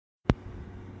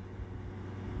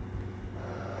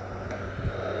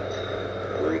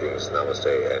Greetings,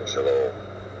 namaste, and shalom,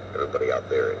 everybody out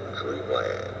there in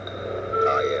dreamland.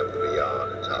 I am the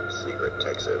Beyond Top Secret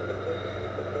Texan.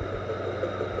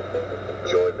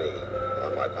 Join me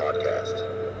on my podcast,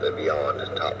 the Beyond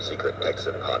Top Secret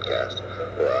Texan podcast,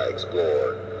 where I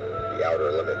explore the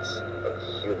outer limits of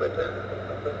human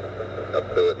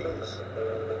abilities,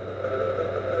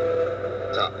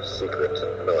 top secret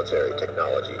military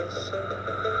technologies,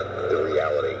 the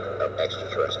reality of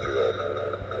extraterrestrial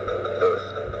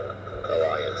Earth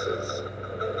alliances,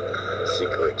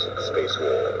 secret space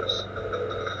wars,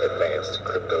 advanced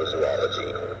cryptozoology,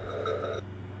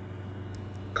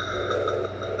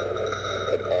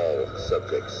 and all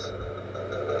subjects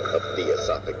of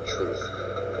theosophic truth,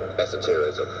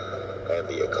 esotericism, and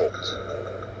the occult.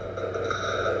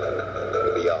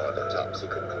 The Beyond the Top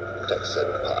Secret Texan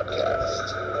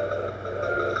podcast.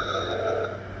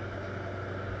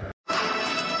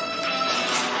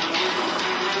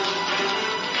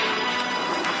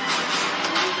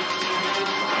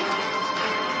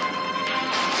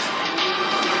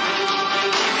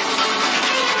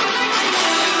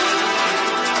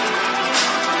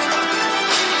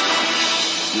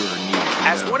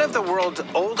 As one of the world's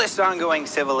oldest ongoing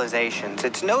civilizations,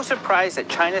 it's no surprise that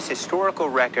China's historical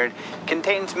record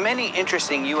contains many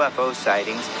interesting UFO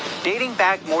sightings dating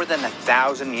back more than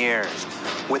 1,000 years,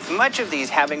 with much of these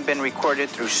having been recorded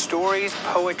through stories,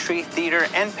 poetry, theater,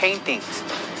 and paintings.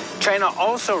 China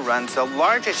also runs the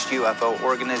largest UFO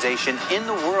organization in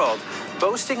the world,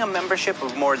 boasting a membership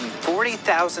of more than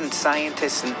 40,000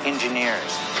 scientists and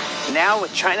engineers. Now,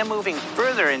 with China moving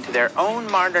further into their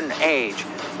own modern age,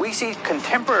 we see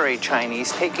contemporary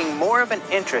Chinese taking more of an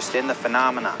interest in the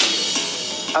phenomena.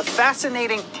 A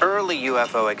fascinating early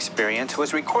UFO experience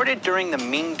was recorded during the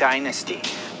Ming Dynasty.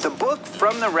 The book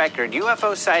From the Record,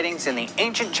 UFO Sightings in the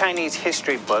Ancient Chinese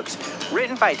History Books,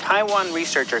 written by Taiwan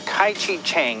researcher Kai-Chi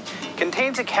Cheng,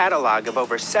 contains a catalog of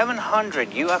over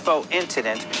 700 UFO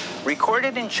incidents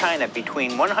recorded in China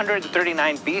between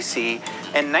 139 BC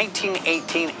and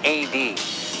 1918 AD.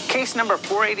 Case number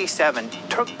 487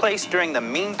 took place during the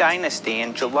Ming Dynasty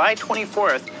on July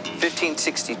 24th,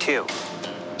 1562.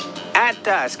 At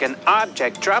dusk, an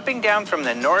object dropping down from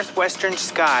the northwestern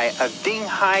sky of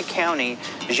Dinghai County,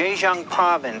 Zhejiang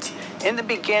Province. In the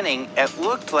beginning, it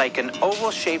looked like an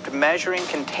oval-shaped measuring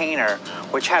container,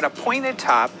 which had a pointed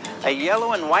top, a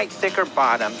yellow and white thicker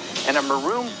bottom, and a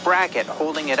maroon bracket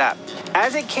holding it up.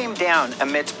 As it came down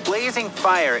amidst blazing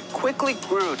fire, it quickly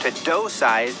grew to dough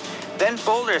size, then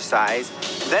boulder size,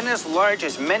 then as large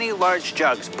as many large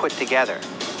jugs put together.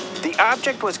 The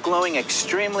object was glowing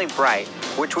extremely bright,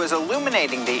 which was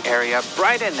illuminating the area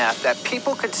bright enough that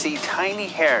people could see tiny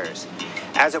hairs.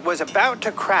 As it was about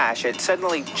to crash, it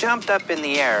suddenly jumped up in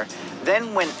the air,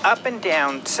 then went up and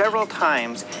down several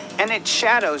times, and its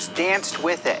shadows danced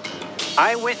with it.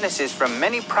 Eyewitnesses from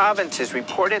many provinces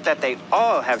reported that they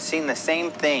all have seen the same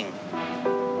thing.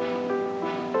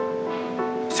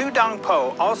 Su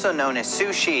Dongpo, also known as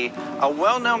Su Shi, a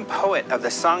well-known poet of the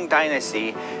Song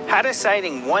Dynasty, had a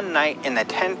sighting one night in the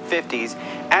 1050s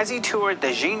as he toured the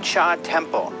Jinsha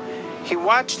Temple. He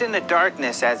watched in the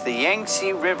darkness as the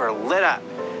Yangtze River lit up.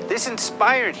 This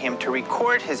inspired him to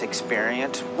record his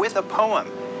experience with a poem.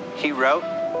 He wrote,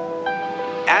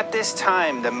 "At this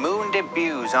time the moon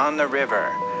debuts on the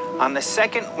river. On the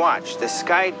second watch the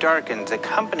sky darkens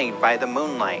accompanied by the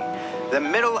moonlight. The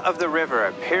middle of the river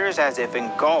appears as if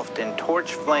engulfed in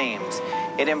torch flames.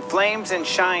 It inflames and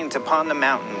shines upon the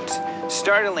mountains,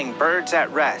 startling birds at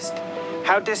rest.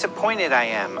 How disappointed I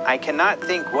am. I cannot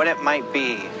think what it might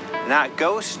be. Not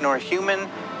ghost nor human.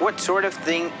 What sort of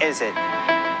thing is it?"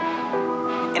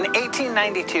 In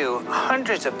 1892,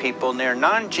 hundreds of people near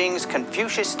Nanjing's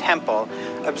Confucius Temple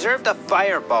observed a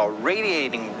fireball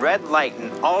radiating red light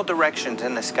in all directions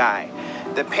in the sky.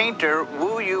 The painter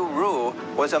Wu Yu Ru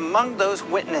was among those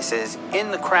witnesses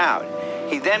in the crowd.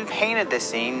 He then painted the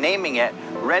scene, naming it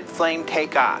Red Flame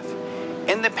Takeoff.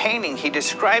 In the painting, he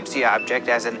describes the object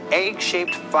as an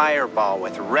egg-shaped fireball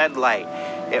with red light.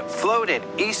 It floated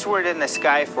eastward in the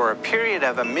sky for a period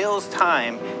of a mill's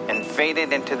time and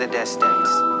faded into the distance.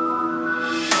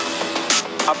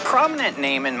 A prominent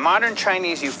name in modern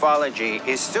Chinese ufology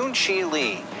is Sun Chi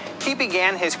Li. He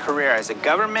began his career as a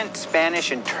government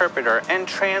Spanish interpreter and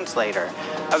translator,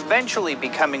 eventually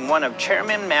becoming one of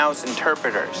Chairman Mao's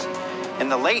interpreters. In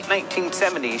the late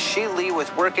 1970s, Shi Li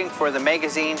was working for the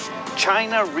magazine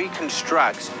China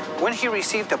Reconstructs when he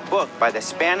received a book by the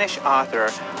Spanish author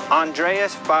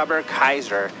Andreas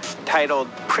Faber-Kaiser titled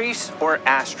Priests or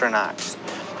Astronauts.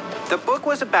 The book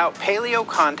was about paleo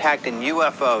contact and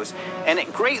UFOs, and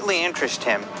it greatly interested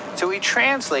him, so he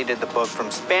translated the book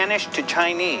from Spanish to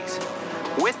Chinese.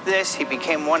 With this, he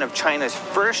became one of China's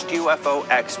first UFO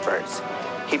experts.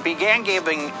 He began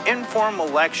giving informal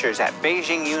lectures at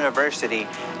Beijing University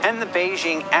and the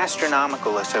Beijing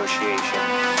Astronomical Association.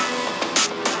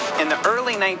 In the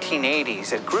early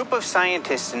 1980s, a group of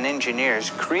scientists and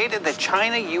engineers created the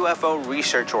China UFO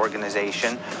Research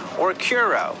Organization, or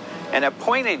CURO, and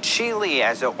appointed Xi Li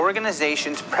as the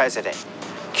organization's president.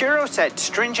 CURO set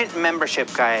stringent membership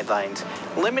guidelines,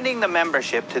 limiting the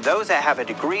membership to those that have a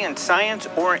degree in science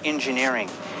or engineering.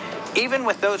 Even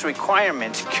with those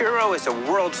requirements, CURO is the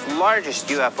world's largest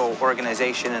UFO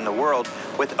organization in the world,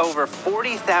 with over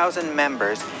 40,000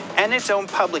 members and its own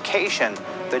publication,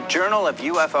 the Journal of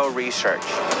UFO Research.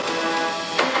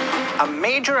 A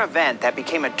major event that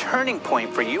became a turning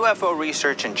point for UFO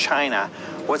research in China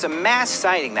was a mass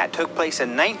sighting that took place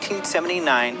in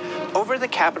 1979 over the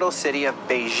capital city of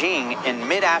Beijing in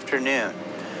mid-afternoon.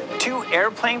 Two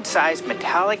airplane-sized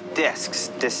metallic discs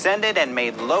descended and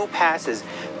made low passes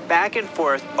back and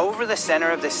forth over the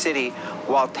center of the city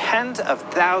while tens of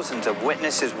thousands of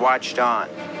witnesses watched on.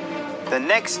 The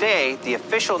next day, the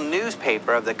official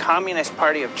newspaper of the Communist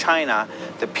Party of China,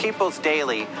 the People's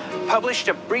Daily, published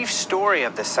a brief story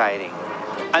of the sighting.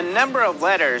 A number of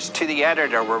letters to the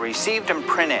editor were received and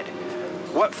printed.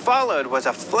 What followed was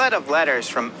a flood of letters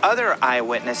from other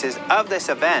eyewitnesses of this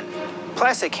event,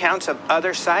 plus accounts of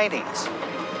other sightings.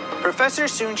 Professor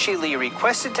Sun-Chi Lee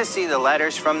requested to see the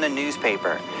letters from the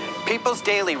newspaper. People's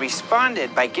Daily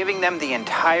responded by giving them the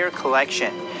entire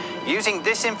collection. Using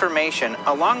this information,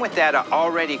 along with data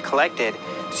already collected,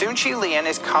 Sun-Chi Lee and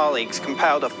his colleagues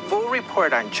compiled a full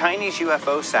report on Chinese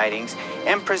UFO sightings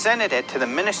and presented it to the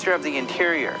Minister of the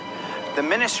Interior. The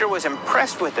minister was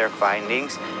impressed with their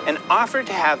findings and offered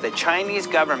to have the Chinese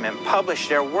government publish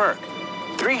their work.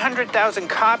 300,000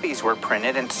 copies were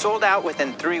printed and sold out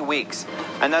within 3 weeks.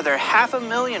 Another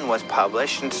 500,000 was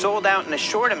published and sold out in a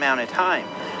short amount of time.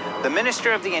 The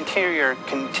Minister of the Interior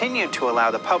continued to allow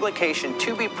the publication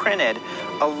to be printed,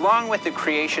 along with the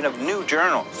creation of new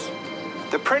journals.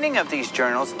 The printing of these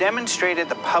journals demonstrated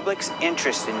the public's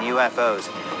interest in UFOs,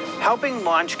 helping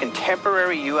launch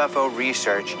contemporary UFO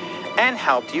research, and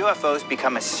helped UFOs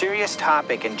become a serious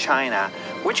topic in China,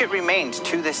 which it remains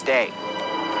to this day.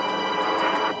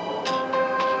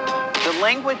 The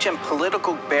language and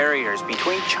political barriers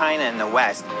between China and the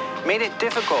West made it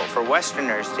difficult for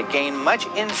Westerners to gain much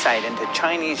insight into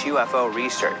Chinese UFO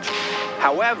research.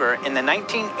 However, in the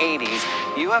 1980s,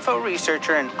 UFO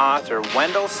researcher and author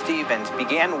Wendell Stevens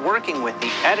began working with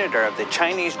the editor of the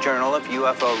Chinese Journal of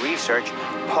UFO Research,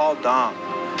 Paul Dong.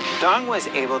 Dong was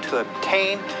able to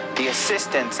obtain the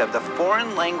assistance of the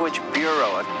Foreign Language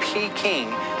Bureau of Peking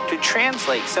to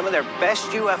translate some of their best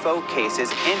UFO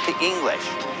cases into English.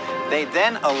 They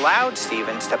then allowed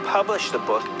Stevens to publish the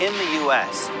book in the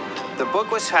U.S. The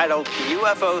book was titled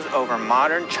UFOs Over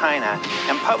Modern China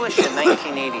and published in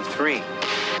 1983.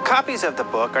 Copies of the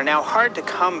book are now hard to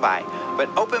come by, but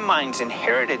Open Minds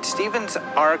inherited Stevens'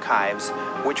 archives,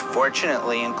 which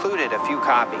fortunately included a few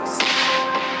copies.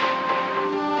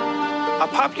 A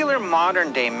popular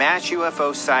modern-day mass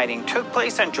UFO sighting took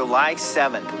place on July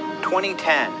 7,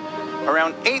 2010.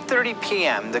 Around 8:30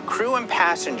 p.m., the crew and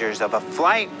passengers of a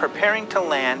flight preparing to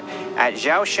land at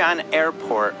Zhoushan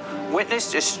Airport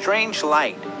witnessed a strange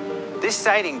light. This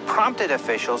sighting prompted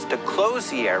officials to close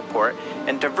the airport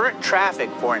and divert traffic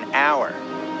for an hour.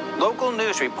 Local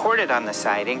news reported on the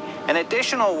sighting, and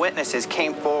additional witnesses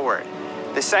came forward.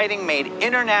 The sighting made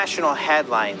international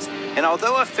headlines, and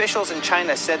although officials in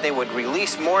China said they would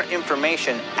release more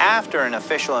information after an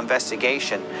official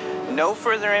investigation, no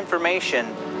further information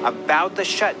about the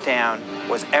shutdown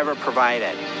was ever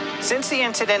provided. Since the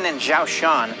incident in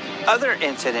Zhoushan, other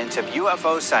incidents of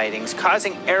UFO sightings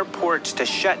causing airports to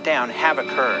shut down have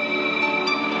occurred.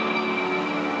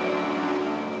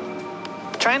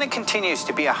 China continues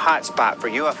to be a hotspot for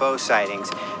UFO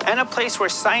sightings and a place where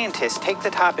scientists take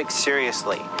the topic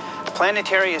seriously.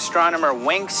 Planetary astronomer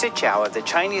Wang Siqiao of the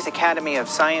Chinese Academy of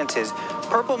Sciences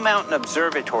Purple Mountain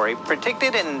Observatory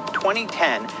predicted in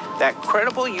 2010 that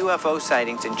credible UFO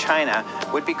sightings in China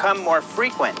would become more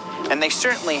frequent, and they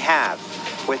certainly have.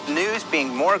 With news being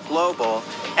more global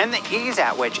and the ease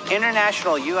at which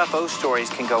international UFO stories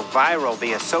can go viral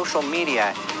via social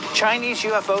media, Chinese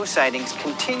UFO sightings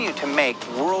continue to make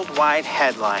worldwide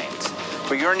headlines.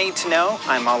 For your need to know,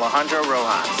 I'm Alejandro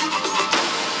Rojas.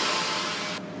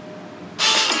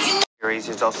 Series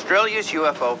is Australia's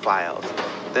UFO Files.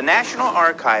 The National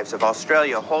Archives of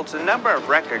Australia holds a number of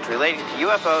records relating to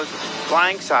UFOs,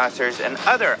 flying saucers, and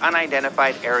other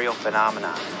unidentified aerial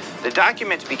phenomena. The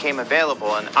documents became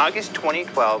available in August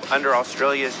 2012 under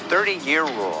Australia's 30-year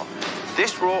rule.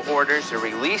 This rule orders the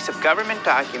release of government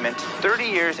documents 30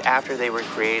 years after they were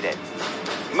created.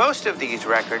 Most of these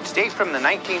records date from the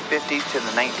 1950s to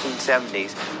the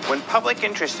 1970s, when public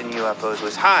interest in UFOs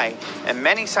was high and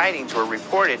many sightings were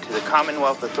reported to the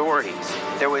Commonwealth authorities.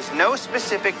 There was no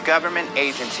specific government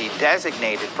agency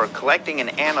designated for collecting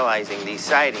and analyzing these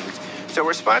sightings, so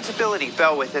responsibility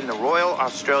fell within the Royal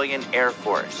Australian Air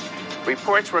Force.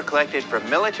 Reports were collected from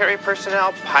military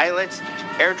personnel, pilots,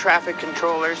 air traffic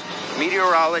controllers,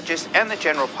 meteorologists, and the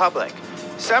general public.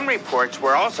 Some reports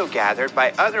were also gathered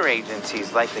by other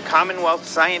agencies like the Commonwealth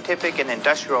Scientific and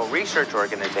Industrial Research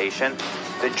Organization,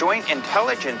 the Joint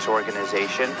Intelligence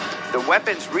Organization, the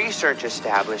Weapons Research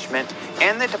Establishment,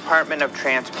 and the Department of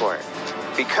Transport,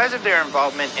 because of their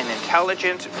involvement in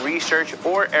intelligence, research,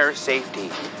 or air safety.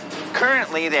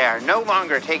 Currently, they are no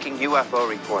longer taking UFO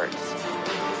reports.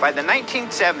 By the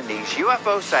 1970s,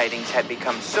 UFO sightings had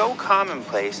become so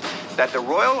commonplace that the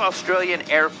Royal Australian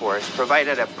Air Force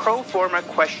provided a pro forma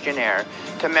questionnaire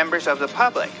to members of the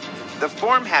public. The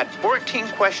form had 14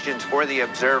 questions for the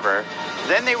observer,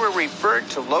 then they were referred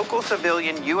to local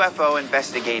civilian UFO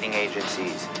investigating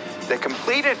agencies. The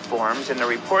completed forms and the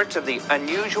reports of the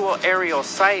unusual aerial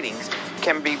sightings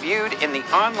can be viewed in the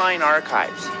online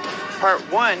archives. Part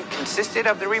 1 consisted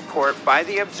of the report by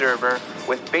the observer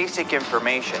with basic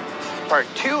information. Part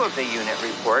 2 of the unit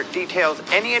report details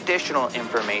any additional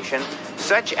information,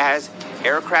 such as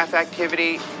aircraft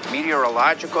activity,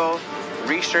 meteorological,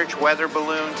 research weather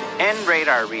balloons, and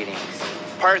radar readings.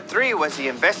 Part 3 was the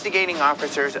investigating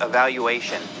officer's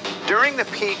evaluation. During the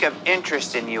peak of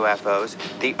interest in UFOs,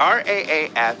 the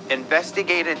RAAF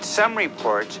investigated some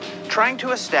reports trying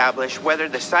to establish whether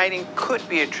the sighting could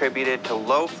be attributed to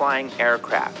low-flying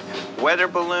aircraft, weather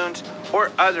balloons,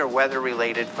 or other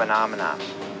weather-related phenomena.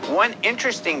 One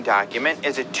interesting document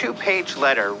is a 2-page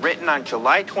letter written on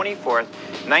July 24,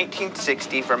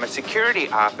 1960 from a security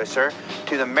officer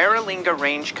to the Maralinga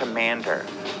Range Commander.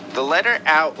 The letter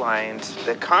outlines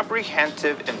the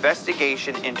comprehensive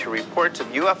investigation into reports of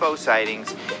UFO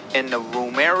sightings in the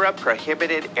Woomera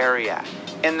Prohibited Area.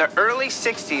 In the early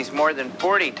 60s, more than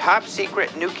 40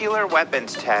 top-secret nuclear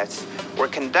weapons tests were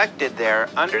conducted there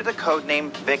under the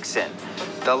codename Vixen.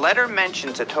 The letter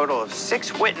mentions a total of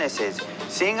 6 witnesses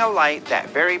seeing a light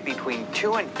that varied between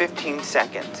 2 and 15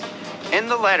 seconds. In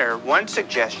the letter, one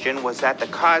suggestion was that the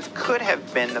cause could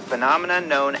have been the phenomenon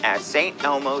known as St.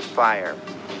 Elmo's fire.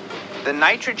 The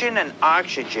nitrogen and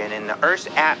oxygen in the Earth's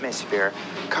atmosphere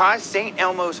cause St.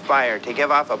 Elmo's fire to give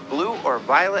off a blue or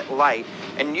violet light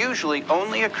and usually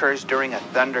only occurs during a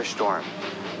thunderstorm.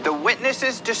 The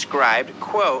witnesses described,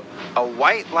 quote, a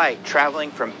white light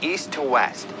traveling from east to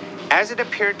west. As it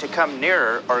appeared to come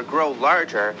nearer or grow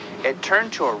larger, it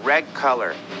turned to a red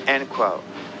color, end quote.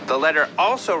 The letter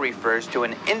also refers to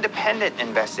an independent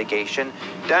investigation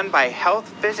done by Health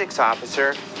Physics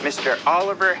Officer Mr.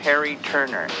 Oliver Harry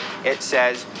Turner. It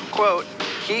says, quote,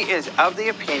 he is of the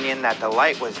opinion that the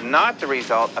light was not the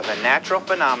result of a natural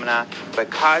phenomena, but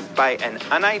caused by an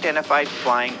unidentified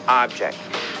flying object,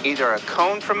 either a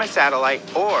cone from a satellite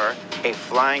or a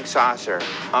flying saucer,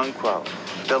 unquote.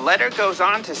 The letter goes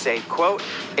on to say, quote,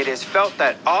 it is felt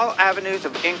that all avenues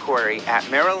of inquiry at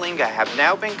Maralinga have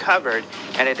now been covered,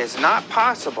 and it is not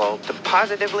possible to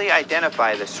positively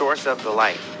identify the source of the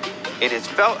light. It is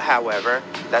felt, however,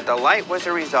 that the light was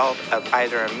a result of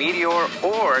either a meteor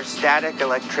or static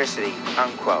electricity,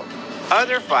 unquote.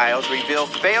 Other files reveal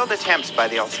failed attempts by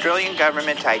the Australian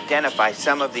government to identify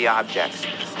some of the objects.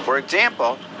 For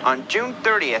example, on June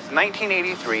 30th,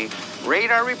 1983,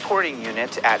 radar reporting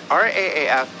units at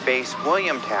RAAF Base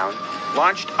Williamtown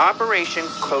launched Operation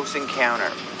Close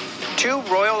Encounter. 2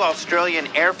 Royal Australian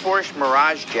Air Force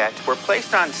Mirage jets were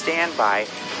placed on standby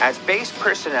as base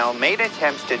personnel made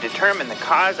attempts to determine the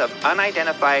cause of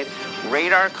unidentified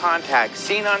radar contacts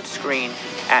seen on screen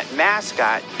at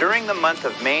Mascot during the month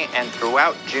of May and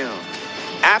throughout June.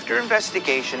 After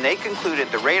investigation, they concluded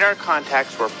the radar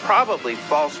contacts were probably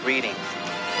false readings.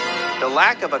 The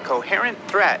lack of a coherent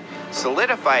threat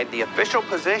solidified the official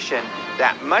position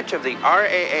that much of the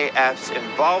RAAF's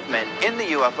involvement in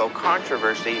the UFO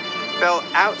controversy fell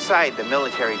outside the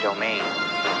military domain.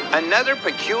 Another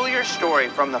peculiar story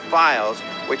from the files,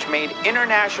 which made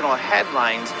international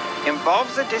headlines,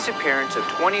 involves the disappearance of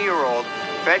 20-year-old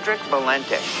Frederick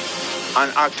Valentish. On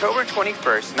October 21,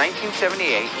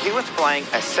 1978, he was flying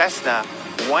a Cessna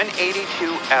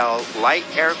 182L light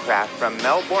aircraft from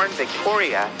Melbourne,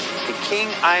 Victoria to King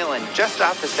Island just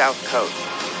off the south coast.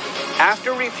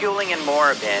 After refueling in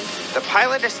Moorabbin, the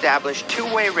pilot established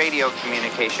two-way radio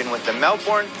communication with the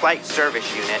Melbourne Flight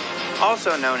Service Unit,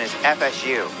 also known as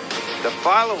FSU. The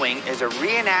following is a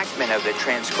reenactment of the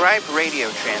transcribed radio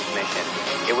transmission.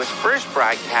 It was first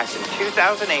broadcast in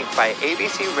 2008 by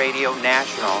ABC Radio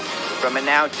National from a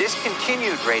now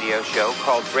discontinued radio show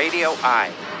called Radio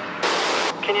I.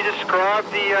 Can you describe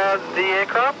the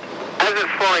aircraft? As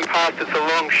it's flying past, it's a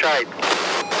long shape.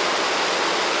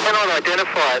 Cannot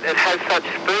identify it. It has such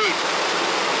speed.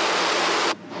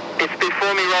 It's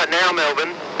before me right now,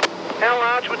 Melbourne. How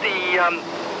large would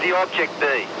the object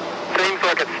be? Seems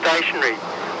like it's stationary.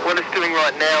 What it's doing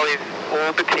right now is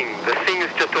orbiting. The thing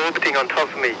is just orbiting on top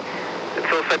of me.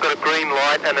 It's also got a green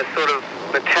light and a sort of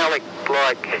metallic,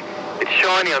 like it's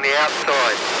shiny on the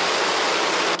outside.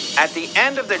 At the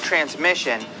end of the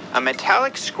transmission, a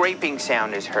metallic scraping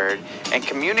sound is heard, and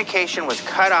communication was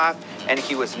cut off, and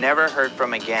he was never heard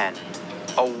from again.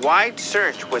 A wide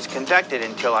search was conducted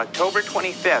until October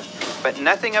 25th, but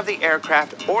nothing of the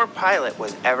aircraft or pilot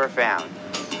was ever found.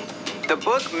 The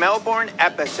book Melbourne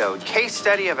Episode, Case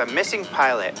Study of a Missing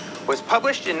Pilot, was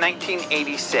published in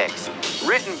 1986,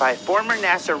 written by former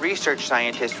NASA research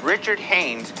scientist Richard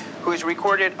Haynes, who has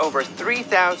recorded over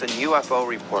 3,000 UFO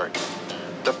reports.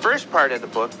 The first part of the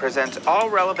book presents all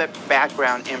relevant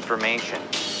background information.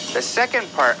 The second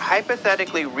part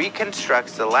hypothetically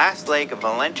reconstructs the last leg of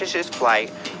Valentis'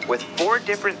 flight with 4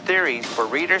 different theories for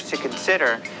readers to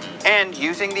consider and,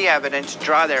 using the evidence,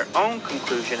 draw their own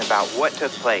conclusion about what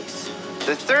took place.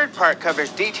 The third part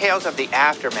covers details of the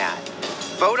aftermath.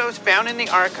 Photos found in the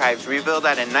archives reveal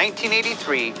that in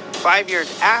 1983, 5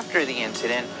 years after the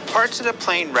incident, parts of the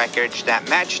plane wreckage that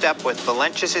matched up with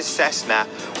Valentis' Cessna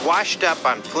washed up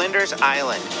on Flinders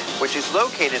Island, which is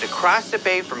located across the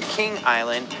bay from King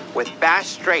Island with Bass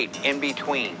Strait in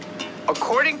between.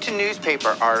 According to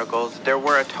newspaper articles, there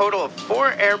were a total of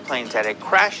 4 airplanes that had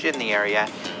crashed in the area,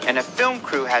 and a film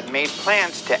crew had made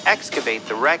plans to excavate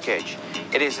the wreckage.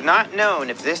 It is not known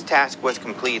if this task was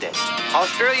completed.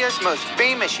 Australia's most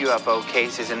famous UFO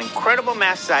case is an incredible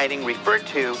mass sighting referred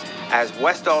to as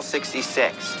Westall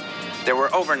 66. There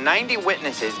were over 90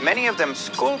 witnesses, many of them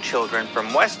school children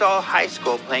from Westall High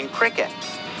School playing cricket.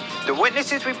 The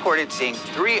witnesses reported seeing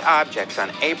 3 objects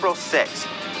on April 6th,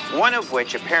 one of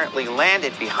which apparently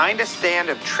landed behind a stand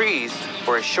of trees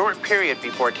for a short period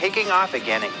before taking off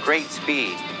again at great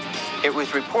speed. It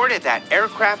was reported that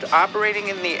aircraft operating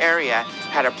in the area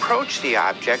had approached the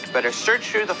object, but a search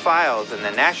through the files in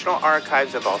the National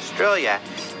Archives of Australia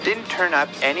didn't turn up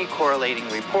any correlating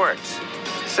reports.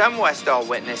 Some Westall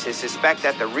witnesses suspect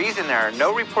that the reason there are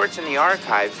no reports in the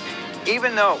archives,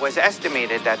 even though it was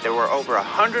estimated that there were over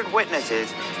 100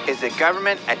 witnesses, is the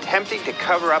government attempting to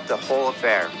cover up the whole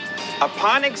affair.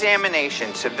 Upon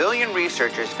examination, civilian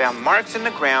researchers found marks in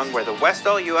the ground where the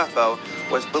Westall UFO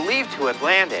was believed to have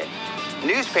landed.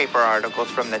 Newspaper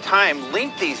articles from the time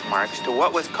linked these marks to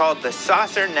what was called the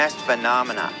saucer nest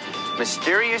phenomena,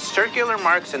 mysterious circular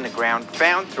marks in the ground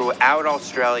found throughout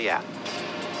Australia.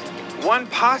 One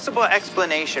possible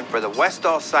explanation for the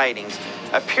Westall sightings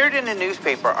appeared in a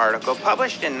newspaper article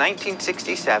published in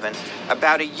 1967,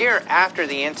 about a year after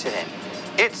the incident.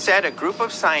 It said a group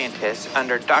of scientists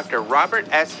under Dr. Robert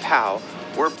S. Powell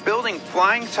were building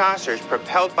flying saucers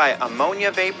propelled by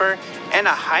ammonia vapor and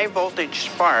a high-voltage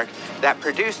spark that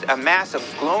produced a mass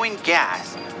of glowing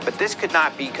gas, but this could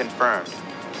not be confirmed.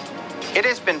 It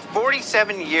has been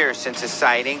 47 years since the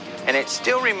sighting, and it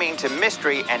still remains a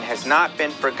mystery and has not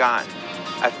been forgotten.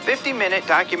 A 50-minute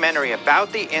documentary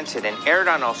about the incident aired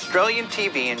on Australian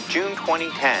TV in June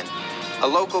 2010. A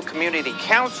local community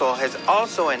council has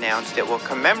also announced it will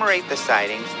commemorate the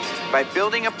sightings by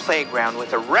building a playground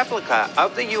with a replica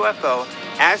of the UFO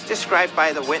as described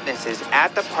by the witnesses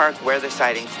at the park where the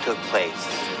sightings took place.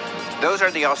 Those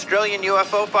are the Australian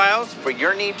UFO files. For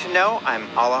your need to know, I'm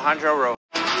Alejandro Rojas.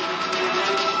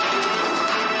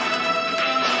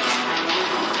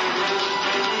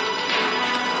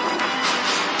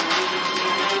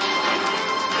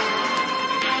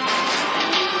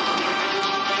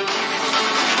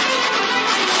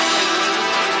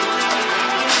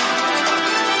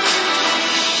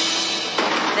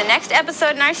 The next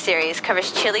episode in our series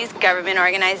covers Chile's government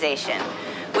organization,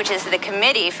 which is the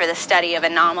Committee for the Study of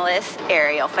Anomalous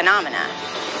Aerial Phenomena,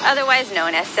 otherwise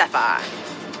known as CEPA.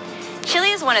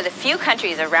 Chile is one of the few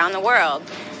countries around the world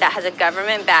that has a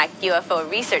government-backed UFO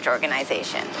research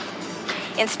organization.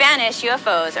 In Spanish,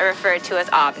 UFOs are referred to as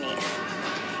ovnis.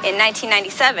 In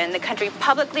 1997, the country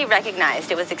publicly recognized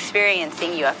it was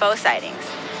experiencing UFO sightings.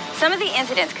 Some of the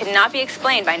incidents could not be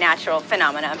explained by natural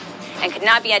phenomena and could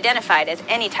not be identified as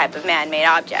any type of man-made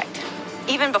object.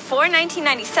 Even before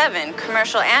 1997,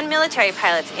 commercial and military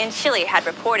pilots in Chile had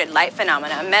reported light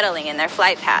phenomena meddling in their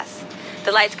flight paths.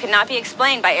 The lights could not be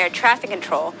explained by air traffic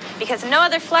control because no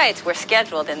other flights were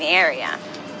scheduled in the area.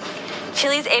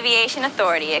 Chile's Aviation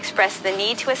Authority expressed the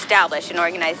need to establish an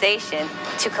organization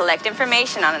to collect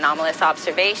information on anomalous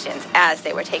observations as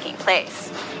they were taking place.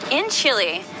 In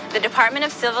Chile, the Department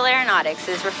of Civil Aeronautics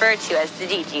is referred to as the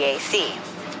DGAC.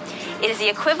 It is the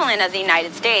equivalent of the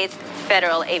United States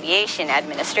Federal Aviation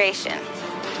Administration.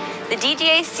 The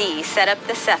DGAC set up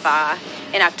the CEFA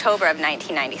in October of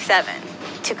 1997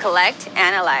 to collect,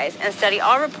 analyze, and study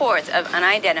all reports of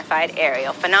unidentified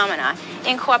aerial phenomena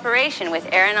in cooperation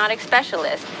with aeronautic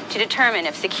specialists to determine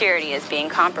if security is being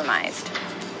compromised.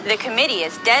 The committee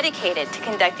is dedicated to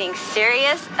conducting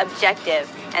serious,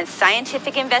 objective, and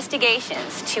scientific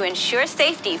investigations to ensure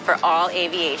safety for all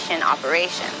aviation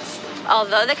operations.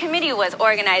 Although the committee was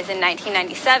organized in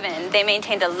 1997, they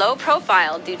maintained a low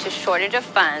profile due to shortage of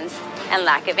funds and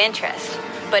lack of interest.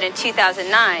 But in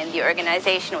 2009, the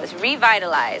organization was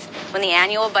revitalized when the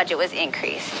annual budget was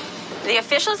increased. The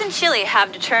officials in Chile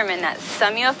have determined that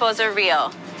some UFOs are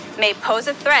real, may pose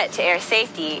a threat to air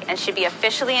safety, and should be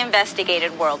officially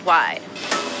investigated worldwide.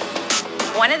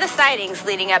 One of the sightings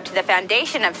leading up to the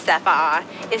foundation of CEFA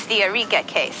is the Arica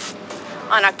case.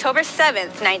 On October 7,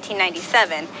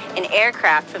 1997, an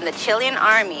aircraft from the Chilean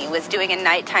Army was doing a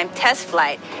nighttime test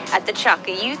flight at the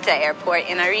Chacayuta airport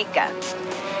in Arica.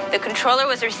 The controller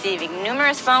was receiving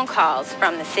numerous phone calls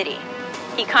from the city.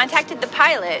 He contacted the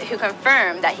pilot, who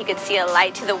confirmed that he could see a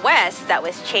light to the west that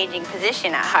was changing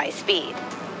position at high speed.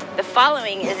 The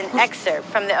following is an excerpt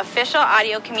from the official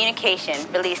audio communication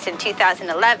released in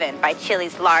 2011 by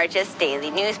Chile's largest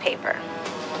daily newspaper.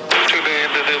 Chile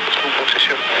desde su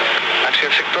posición hacia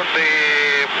el sector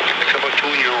de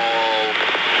Zapachuño,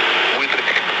 buitre,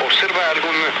 ¿observa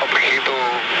algún objeto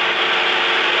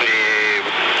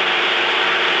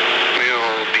medio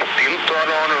distinto a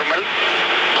lo normal?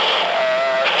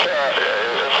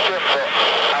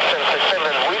 ¿Hacia el sector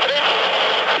del buitre?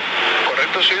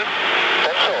 ¿Correcto, señor?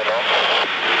 ¿Eso o no?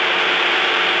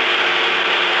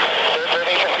 Desde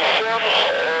mi posición,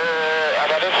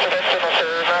 aparentemente no se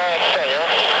ve nada extraño.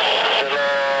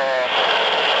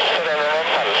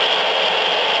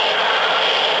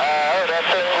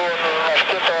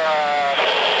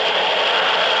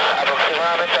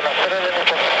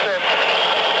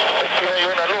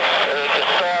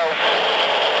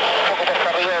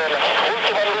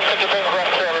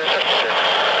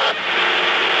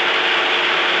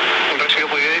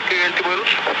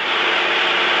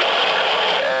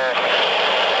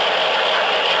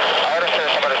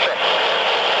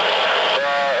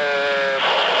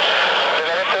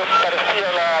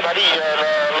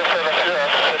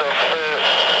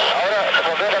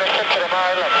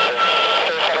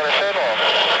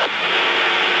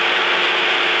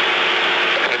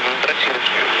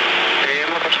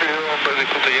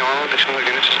 Diciendo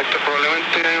que en ese sector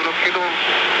probablemente hay un objeto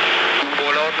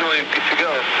volador no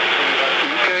identificado.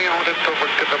 Que digamos esto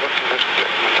cualquier reporte de eso.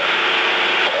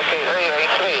 Ok,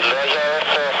 increíble,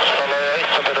 esto no lo había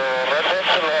visto, pero realmente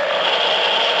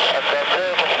alcancé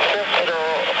de posición, pero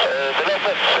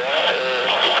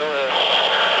tuve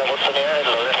la oportunidad de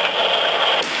verlo.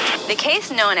 The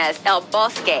case known as El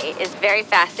Bosque is very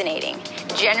fascinating.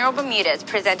 General Bermudez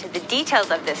presented the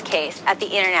details of this case at the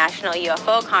International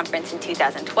UFO Conference in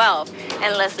 2012,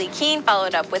 and Leslie Keane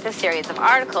followed up with a series of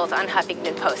articles on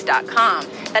HuffingtonPost.com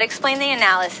that explain the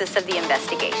analysis of the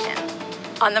investigation.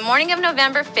 On the morning of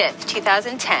November 5th,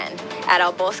 2010, at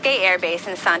El Bosque Air Base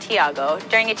in Santiago,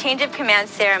 during a change of command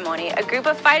ceremony, a group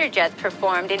of fighter jets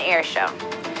performed an air show.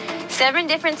 7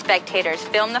 different spectators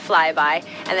filmed the flyby,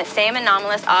 and the same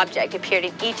anomalous object appeared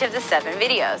in each of the 7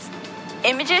 videos.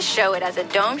 Images show it as a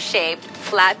dome-shaped,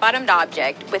 flat-bottomed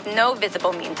object with no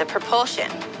visible means of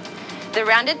propulsion. The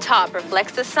rounded top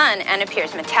reflects the sun and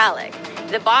appears metallic.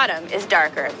 The bottom is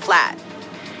darker and flat.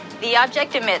 The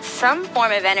object emits some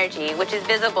form of energy which is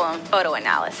visible in photo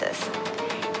analysis.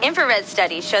 Infrared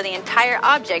studies show the entire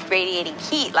object radiating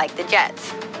heat like the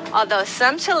jets. Although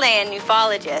some Chilean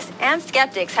ufologists and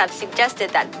skeptics have suggested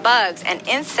that bugs and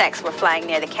insects were flying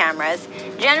near the cameras,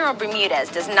 General Bermudez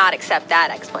does not accept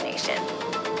that explanation.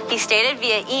 He stated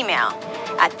via email,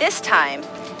 "At this time,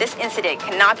 this incident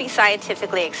cannot be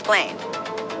scientifically explained.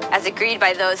 As agreed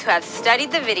by those who have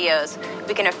studied the videos,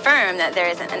 we can affirm that there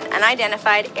is an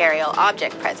unidentified aerial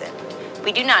object present.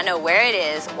 We do not know where it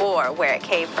is or where it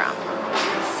came from."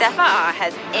 CEFA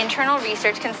has internal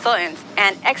research consultants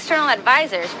and external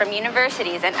advisors from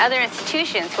universities and other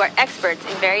institutions who are experts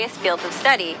in various fields of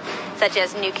study, such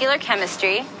as nuclear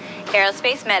chemistry,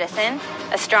 aerospace medicine,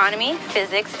 astronomy,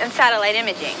 physics, and satellite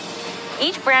imaging.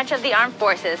 Each branch of the armed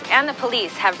forces and the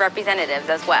police have representatives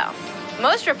as well.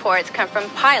 Most reports come from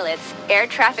pilots, air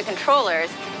traffic controllers,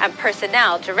 and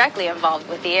personnel directly involved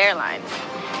with the airlines.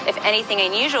 If anything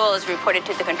unusual is reported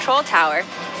to the control tower,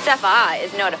 CFA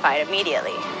is notified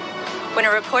immediately. When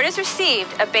a report is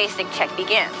received, a basic check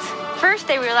begins. First,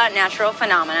 they rule out natural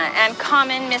phenomena and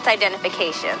common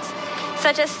misidentifications,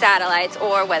 such as satellites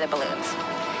or weather balloons.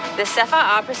 The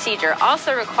CFA procedure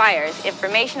also requires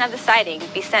information of the sighting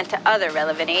be sent to other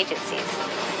relevant agencies.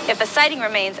 If a sighting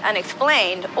remains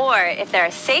unexplained or if there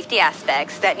are safety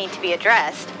aspects that need to be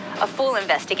addressed, a full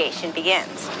investigation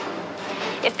begins.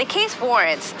 If the case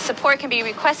warrants, support can be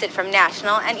requested from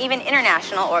national and even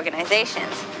international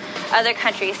organizations. Other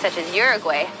countries, such as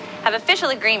Uruguay, have official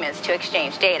agreements to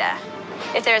exchange data.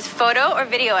 If there is photo or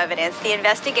video evidence, the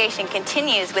investigation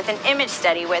continues with an image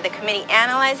study where the committee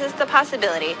analyzes the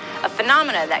possibility of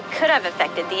phenomena that could have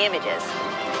affected the images.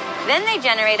 Then they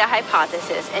generate a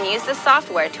hypothesis and use the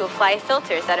software to apply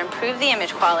filters that improve the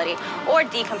image quality or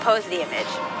decompose the image.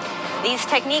 These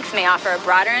techniques may offer a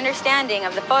broader understanding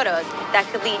of the photos that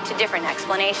could lead to different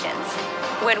explanations.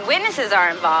 When witnesses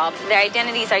are involved, their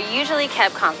identities are usually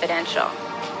kept confidential.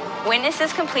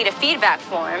 Witnesses complete a feedback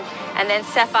form, and then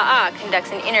CFA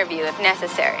conducts an interview if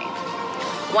necessary.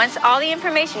 Once all the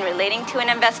information relating to an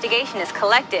investigation is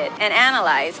collected and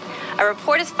analyzed, a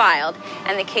report is filed,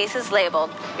 and the case is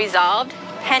labeled Resolved,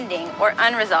 Pending, or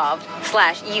Unresolved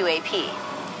 /UAP.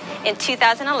 In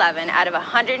 2011, out of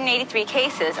 183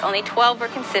 cases, only 12 were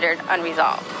considered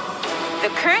unresolved. The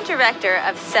current director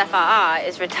of CFA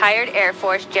is retired Air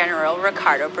Force General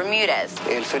Ricardo Bermudez.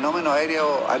 El fenómeno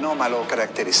aéreo anómalo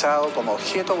caracterizado como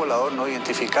objeto volador no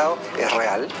identificado es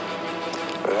real,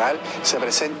 se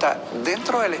presenta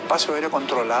dentro del espacio aéreo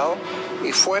controlado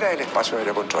y fuera del espacio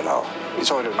aéreo controlado, y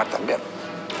sobre el mar también.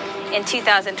 In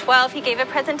 2012, he gave a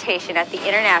presentation at the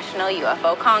International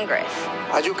UFO Congress.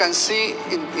 As you can see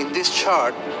in this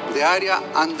chart, the area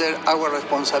under our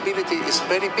responsibility is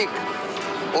very big.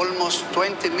 Almost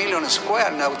 20 million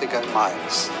square nautical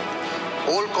miles.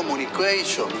 All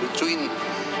communication between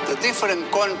the different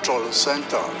control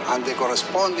centers and the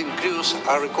corresponding crews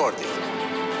are recorded.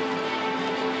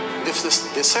 The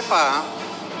CFA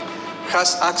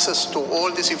has access to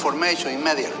all this information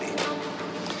immediately.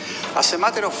 As a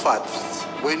matter of fact,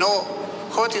 we know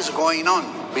what is going on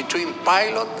between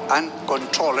pilot and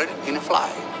controller in a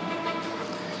flight.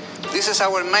 This is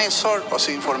our main source of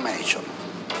information.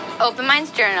 Open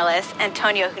Minds journalist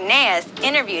Antonio Huneeus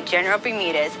interviewed General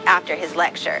Bermudez after his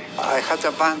lecture. I had the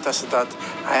advantage that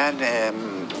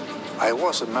I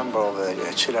was a member of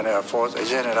the Chilean Air Force, a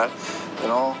general, you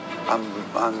know, and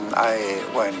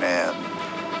when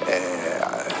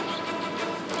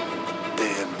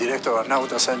the director of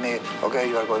Nauta said me, okay,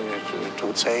 you are going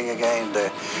to say again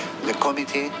the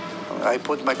committee, I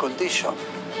put my condition.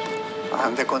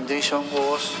 And the condition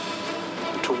was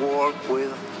to work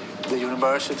with the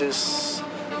universities,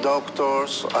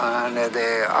 doctors, and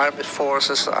the armed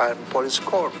forces and police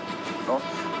corps, you know,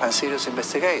 and serious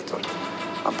investigators,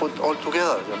 and put all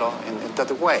together, you know, in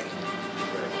that way.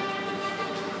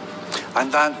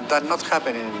 And that not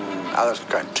happen in other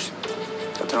countries.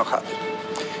 That not happen.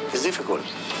 It's difficult.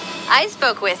 I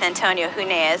spoke with Antonio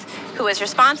Huneeus, who was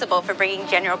responsible for bringing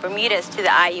General Bermudez to the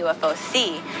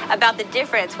IUFOC, about the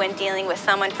difference when dealing with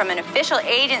someone from an official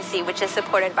agency which is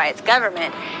supported by its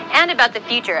government, and about the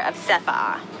future of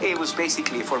CFA. It was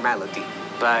basically a formality.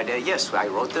 But yes, I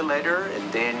wrote the letter,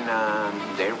 and then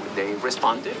they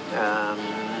responded,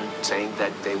 saying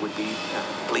that they would be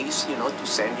pleased, you know, to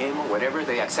send him or whatever.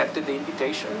 They accepted the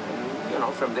invitation, and, you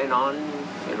know, from then on,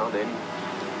 you know,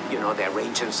 the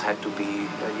arrangements had to be,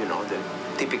 you know, the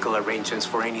typical arrangements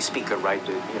for any speaker, right?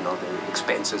 You know, the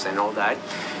expenses and all that.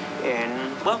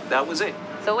 And, well, that was it.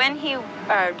 So when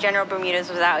General Bermudez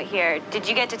was out here, did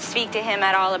you get to speak to him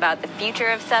at all about the future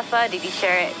of CFA? Did he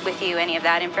share it with you, any of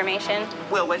that information?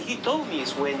 Well, what he told me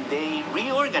is when they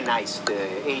reorganized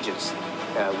the agency,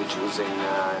 which was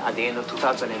at the end of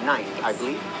 2009, I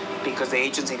believe, because the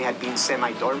agency had been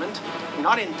semi-dormant,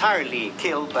 not entirely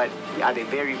killed, but at a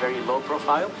very, very low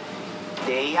profile.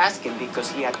 They asked him,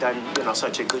 because he had done, you know,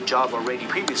 such a good job already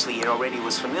previously, he already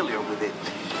was familiar with it.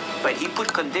 But he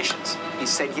put conditions. He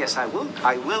said, yes, I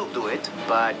will do it,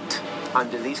 but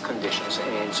under these conditions.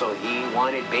 And so he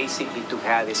wanted basically to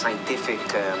have a scientific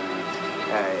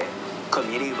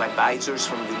committee of advisors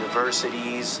from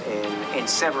universities and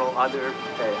several other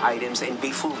items, and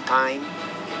be full-time.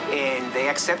 And they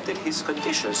accepted his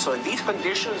conditions. So these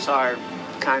conditions are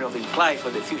kind of implied for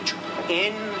the future.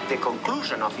 In the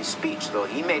conclusion of his speech, though,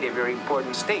 he made a very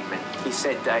important statement. He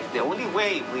said that the only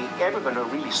way we ever going to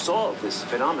really solve this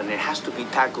phenomenon, it has to be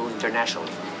tackled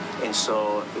internationally. And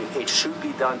so it should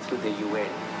be done through the UN.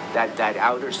 that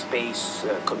outer space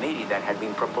committee that had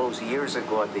been proposed years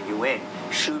ago at the UN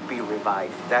should be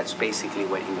revived. That's basically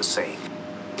what he was saying.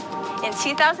 In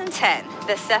 2010,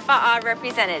 the CFA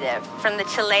representative from the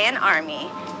Chilean Army,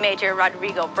 Major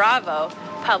Rodrigo Bravo,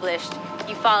 published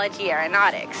Ufology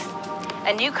Aeronautics,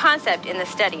 a new concept in the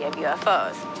study of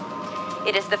UFOs.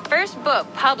 It is the first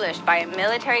book published by a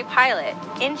military pilot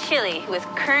in Chile who is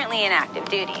currently in active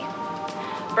duty.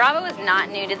 Bravo is not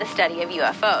new to the study of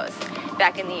UFOs.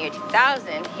 Back in the year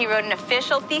 2000, he wrote an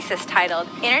official thesis titled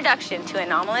Introduction to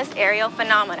Anomalous Aerial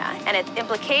Phenomena and Its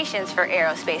Implications for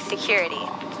Aerospace Security.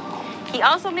 He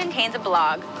also maintains a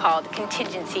blog called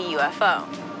Contingency UFO.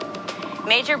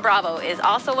 Major Bravo is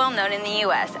also well known in the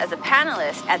U.S. as a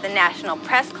panelist at the National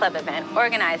Press Club event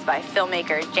organized by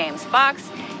filmmaker James Fox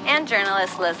and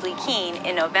journalist Leslie Kean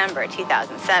in November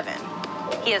 2007.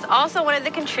 He is also one of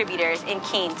the contributors in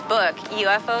Kean's book,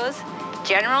 UFOs,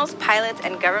 Generals, Pilots,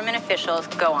 and Government Officials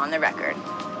Go on the Record.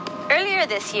 Earlier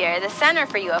this year, the Center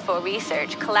for UFO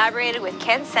Research collaborated with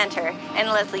Kent Center and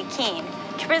Leslie Kean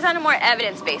to present a more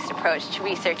evidence-based approach to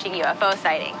researching UFO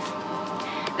sightings.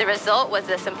 The result was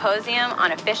the Symposium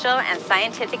on Official and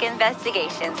Scientific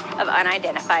Investigations of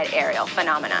Unidentified Aerial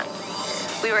Phenomena.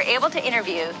 We were able to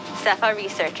interview CEFA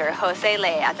researcher Jose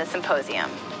Ley at the symposium.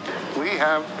 We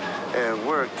have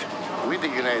worked with the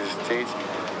United States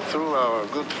through our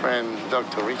good friend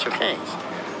Dr. Richard Haynes,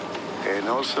 and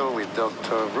also with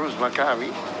Dr. Bruce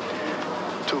McCabe,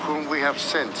 to whom we have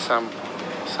sent some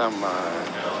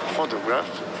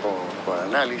photographs for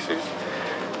analysis,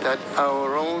 that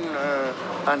our own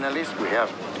analysts, we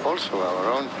have also our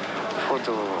own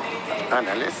photo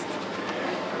analysts,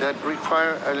 that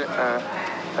require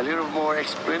a little more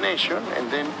explanation,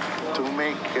 and then to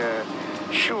make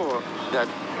sure that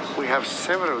we have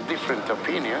several different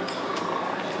opinions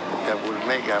that will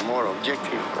make a more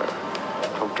objective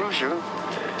conclusion.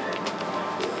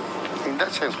 In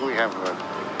that sense, we have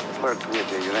worked with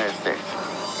the United States.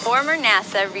 Former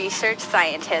NASA research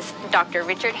scientist Dr.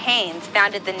 Richard Haynes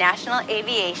founded the National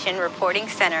Aviation Reporting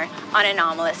Center on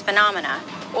Anomalous Phenomena,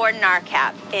 or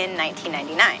NARCAP, in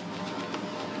 1999.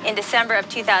 In December of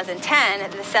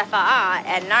 2010, the CFA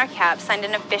and NARCAP signed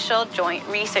an official joint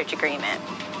research agreement.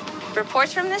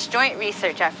 Reports from this joint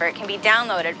research effort can be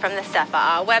downloaded from the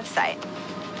CFA website.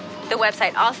 The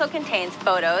website also contains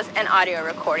photos and audio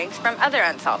recordings from other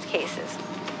unsolved cases.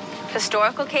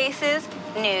 Historical cases,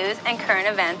 news, and current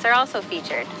events are also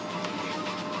featured.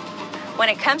 When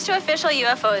it comes to official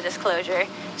UFO disclosure,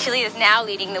 Chile is now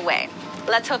leading the way.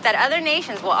 Let's hope that other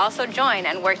nations will also join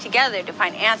and work together to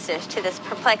find answers to this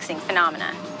perplexing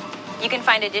phenomenon. You can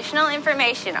find additional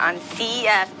information on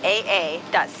cfaa.cl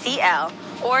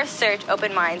or search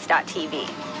OpenMinds.tv.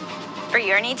 For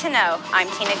your need to know, I'm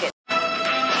Tina Good.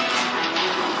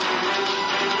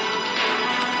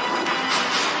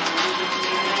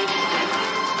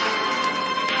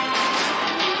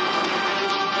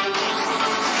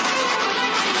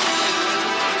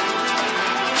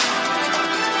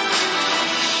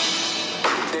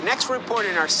 The next report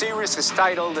in our series is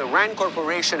titled The RAND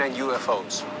Corporation and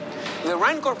UFOs. The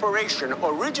RAND Corporation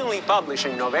originally published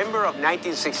in November of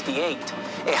 1968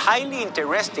 a highly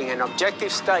interesting and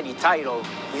objective study titled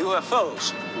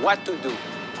UFOs, What to Do.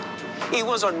 It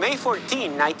was on May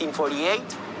 14,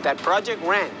 1948, that Project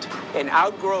RAND, an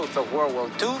outgrowth of World War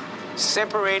II,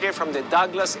 separated from the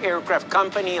Douglas Aircraft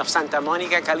Company of Santa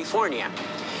Monica, California,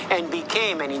 and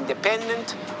became an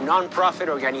independent, non-profit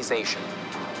organization.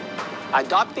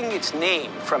 Adopting its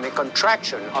name from a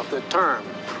contraction of the term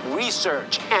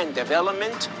Research and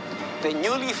Development, the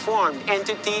newly formed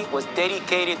entity was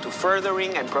dedicated to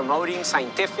furthering and promoting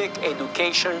scientific,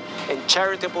 education, and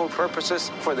charitable purposes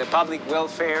for the public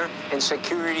welfare and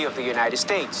security of the United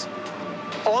States.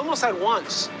 Almost at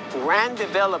once, RAND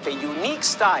developed a unique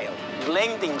style,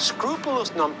 blending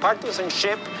scrupulous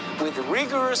nonpartisanship with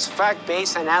rigorous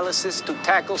fact-based analysis to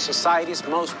tackle society's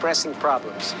most pressing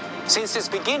problems. Since its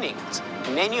beginnings,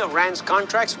 many of RAND's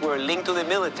contracts were linked to the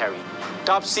military,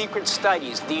 top-secret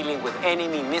studies dealing with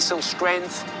enemy missile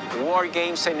strength, war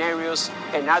game scenarios,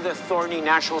 and other thorny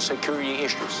national security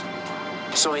issues.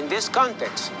 So in this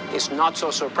context, it's not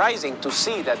so surprising to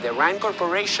see that the RAND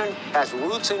Corporation has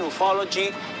roots in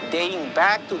ufology dating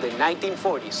back to the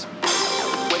 1940s.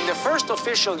 When the first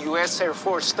official U.S. Air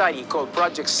Force study called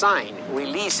Project Sign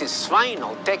released its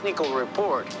final technical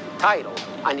report titled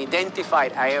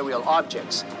Unidentified Aerial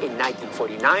Objects in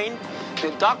 1949, The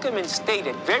document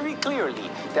stated very clearly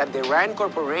that the RAND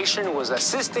Corporation was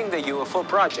assisting the UFO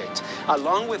project,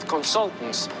 along with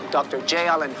consultants Dr. J.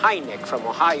 Allen Hynek from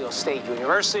Ohio State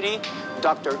University,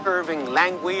 Dr. Irving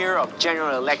Langmuir of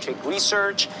General Electric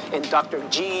Research, and Dr.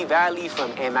 G. Valley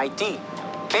from MIT.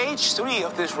 Page 3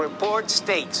 of this report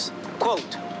states,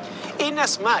 quote,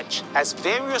 "Inasmuch as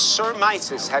various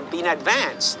surmises have been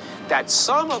advanced that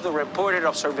some of the reported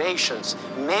observations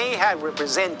may have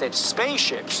represented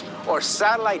spaceships or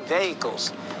satellite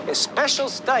vehicles, a special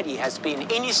study has been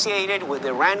initiated with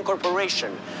the RAND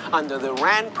Corporation under the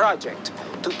RAND project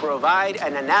to provide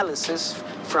an analysis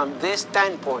from this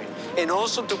standpoint and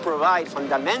also to provide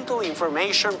fundamental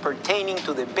information pertaining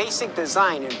to the basic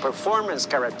design and performance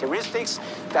characteristics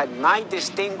that might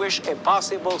distinguish a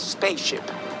possible spaceship,"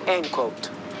 end quote.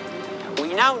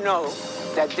 We now know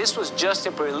that this was just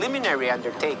a preliminary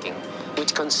undertaking,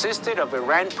 which consisted of a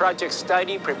RAND project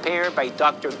study prepared by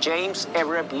Dr. James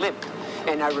Everett Lipp,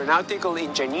 an aeronautical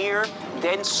engineer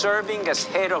then serving as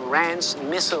head of RAND's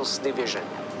Missiles Division.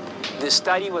 The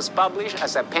study was published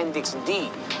as Appendix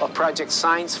D of Project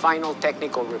Science Final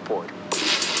Technical Report.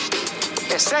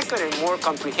 A second and more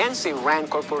comprehensive RAND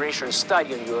Corporation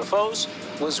study on UFOs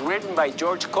was written by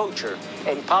George Kocher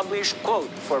and published, quote,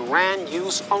 "for RAND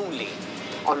use only,"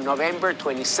 on November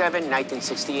 27,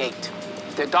 1968.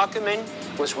 The document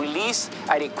was released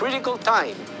at a critical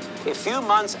time, a few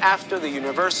months after the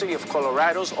University of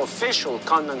Colorado's official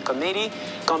Condon Committee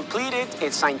completed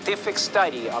its scientific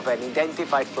study of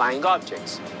unidentified flying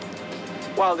objects.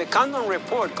 While the Condon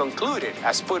report concluded,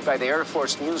 as put by the Air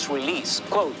Force news release,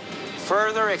 quote,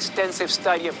 "Further extensive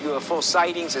study of UFO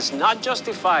sightings is not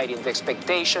justified in the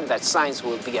expectation that science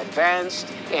will be advanced,"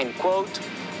 end quote,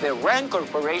 the RAND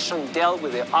Corporation dealt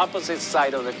with the opposite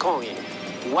side of the coin,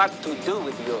 what to do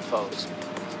with UFOs.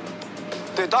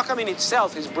 The document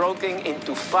itself is broken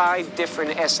into 5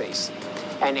 different essays,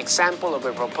 an example of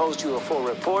a proposed UFO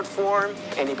report form,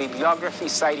 and a bibliography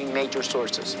citing major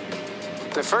sources.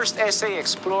 The first essay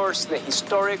explores the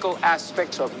historical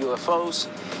aspects of UFOs,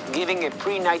 giving a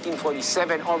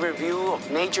pre-1947 overview of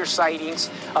major sightings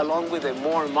along with a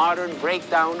more modern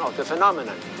breakdown of the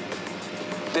phenomenon.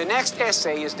 The next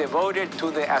essay is devoted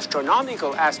to the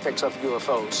astronomical aspects of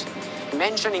UFOs,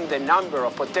 mentioning the number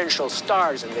of potential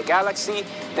stars in the galaxy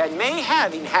that may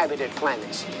have inhabited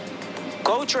planets.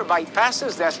 Kocher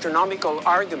bypasses the astronomical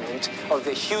argument of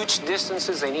the huge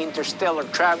distances in interstellar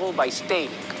travel by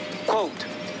stating, quote,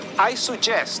 "I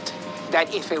suggest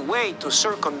that if a way to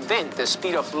circumvent the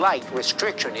speed of light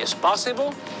restriction is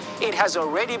possible, it has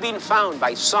already been found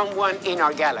by someone in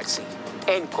our galaxy,"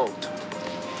 end quote.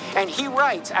 And he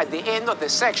writes at the end of the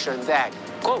section that,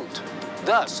 quote,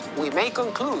 "Thus, we may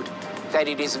conclude that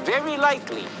it is very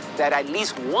likely that at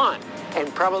least one,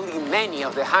 and probably many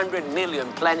of the 100 million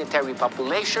planetary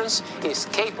populations, is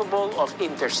capable of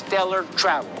interstellar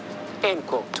travel," end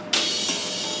quote.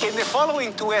 In the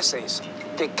following 2 essays,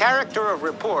 The Character of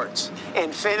Reports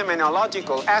and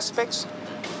Phenomenological Aspects,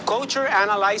 Kocher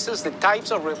analyzes the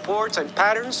types of reports and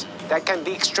patterns that can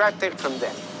be extracted from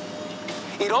them.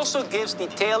 It also gives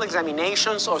detailed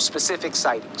examinations of specific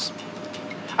sightings.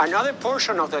 Another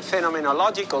portion of the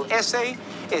phenomenological essay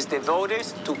is devoted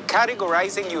to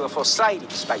categorizing UFO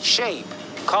sightings by shape,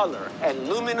 color, and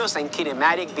luminous and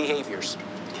kinematic behaviors.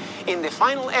 In the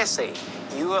final essay,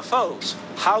 UFOs,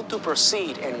 How to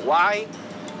Proceed and Why,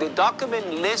 the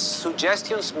document lists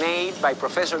suggestions made by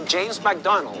Professor James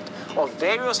McDonald of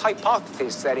various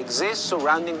hypotheses that exist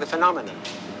surrounding the phenomenon.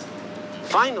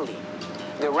 Finally,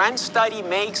 the RAND study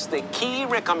makes the key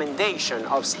recommendation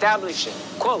of establishing,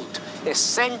 quote, "a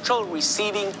central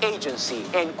receiving agency,"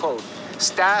 end quote,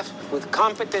 staffed with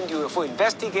competent UFO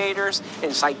investigators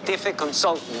and scientific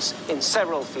consultants in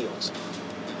several fields.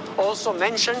 Also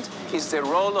mentioned is the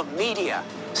role of media,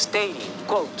 stating,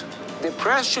 quote, "The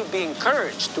press should be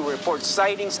encouraged to report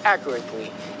sightings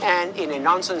accurately and in a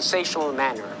non-sensational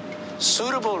manner.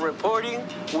 Suitable reporting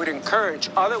would encourage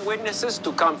other witnesses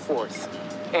to come forth,"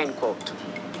 end quote.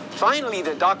 Finally,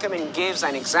 the document gives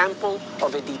an example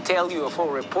of a detailed UFO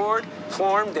report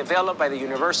form developed by the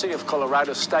University of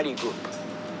Colorado Study Group.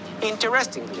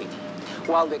 Interestingly,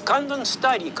 while the Condon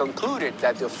study concluded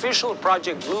that the official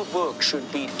Project Blue Book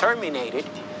should be terminated,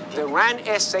 the RAND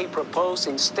essay proposed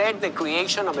instead the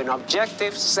creation of an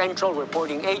objective central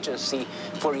reporting agency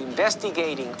for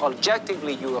investigating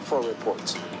objectively UFO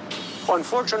reports.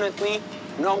 Unfortunately,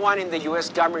 no one in the U.S.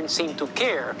 government seemed to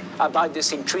care about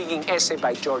this intriguing essay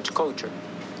by George Kocher.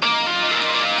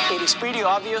 It is pretty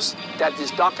obvious that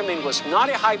this document was not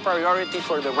a high priority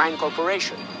for the RAND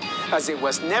Corporation, as it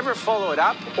was never followed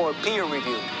up or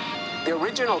peer-reviewed. The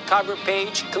original cover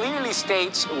page clearly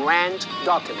states RAND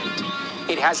document.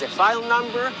 It has a file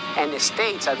number and it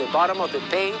states at the bottom of the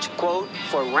page, quote,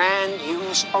 for RAND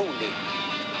use only.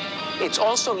 It's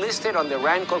also listed on the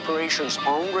RAND Corporation's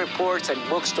own reports and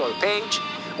bookstore page,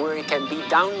 where it can be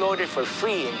downloaded for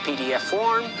free in PDF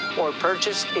form or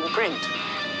purchased in print.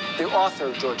 The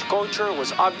author, George Kocher,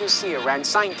 was obviously a RAND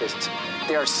scientist.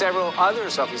 There are several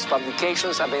others of his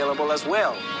publications available as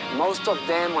well, most of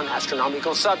them on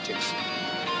astronomical subjects.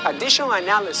 Additional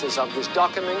analysis of this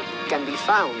document can be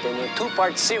found in a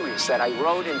two-part series that I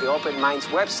wrote in the Open Minds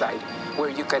website, where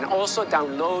you can also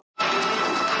download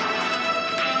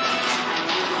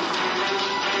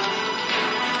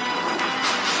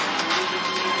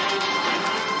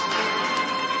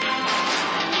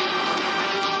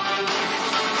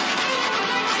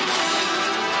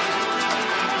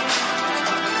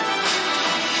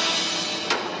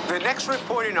The next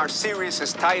report in our series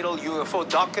is titled UFO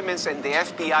Documents and the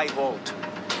FBI Vault.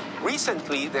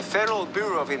 Recently, the Federal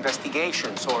Bureau of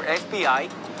Investigations, or FBI,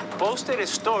 posted a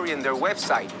story on their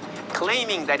website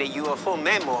claiming that a UFO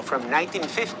memo from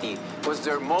 1950 was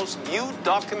their most viewed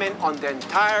document on the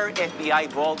entire FBI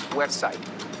Vault website.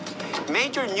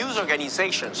 Major news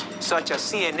organizations such as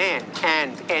CNN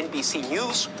and NBC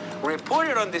News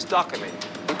reported on this document,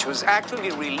 which was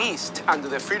actually released under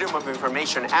the Freedom of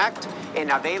Information Act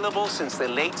and available since the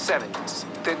late 70s.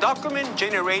 The document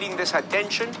generating this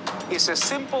attention is a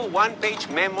simple one-page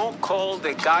memo called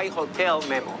the Guy Hotel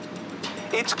Memo.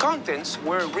 Its contents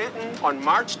were written on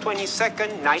March 22,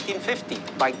 1950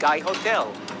 by Guy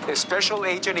Hotel, a special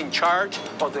agent in charge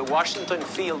of the Washington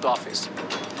Field Office.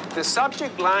 The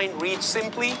subject line reads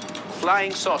simply,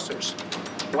 flying saucers,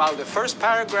 while the first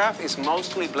paragraph is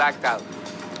mostly blacked out.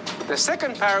 The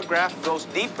second paragraph goes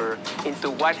deeper into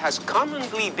what has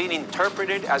commonly been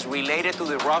interpreted as related to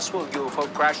the Roswell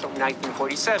UFO crash of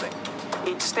 1947.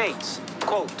 It states,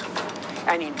 quote,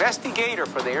 an investigator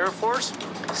for the Air Force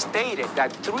stated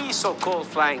that 3 so-called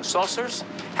flying saucers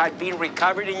had been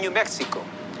recovered in New Mexico.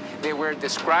 They were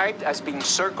described as being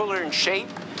circular in shape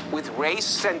with raised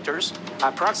centers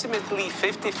approximately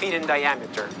 50 feet in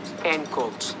diameter, end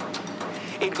quotes.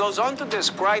 It goes on to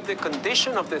describe the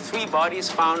condition of the 3 bodies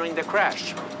found in the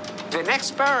crash. The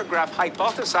next paragraph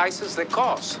hypothesizes the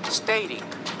cause, stating,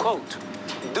 quote,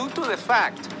 due to the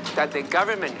fact that the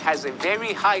government has a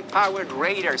very high-powered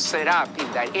radar set up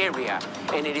in that area,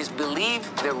 and it is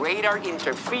believed the radar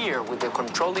interfered with the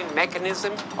controlling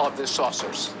mechanism of the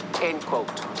saucers, end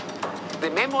quote.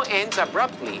 The memo ends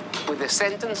abruptly with a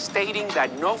sentence stating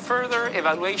that no further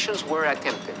evaluations were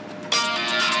attempted.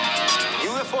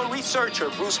 UFO researcher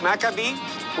Bruce Maccabee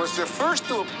was the first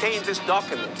to obtain this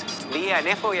document via an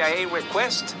FOIA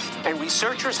request, and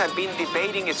researchers have been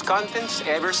debating its contents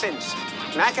ever since.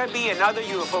 Maccabee and other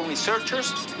UFO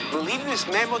researchers believe this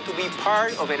memo to be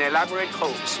part of an elaborate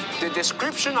hoax. The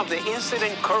description of the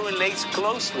incident correlates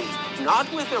closely,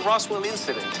 not with the Roswell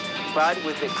incident, but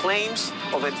with the claims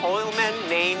of an oilman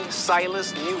named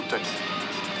Silas Newton.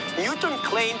 Newton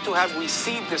claimed to have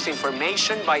received this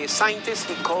information by a scientist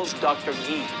he calls Dr.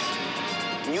 Gee.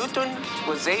 Newton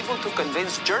was able to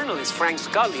convince journalist Frank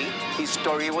Scully his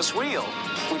story was real,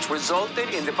 which resulted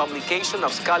in the publication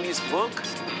of Scully's book,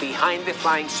 Behind the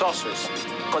Flying Saucers,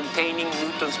 containing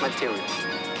Newton's material.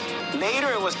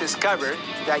 Later it was discovered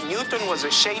that Newton was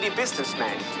a shady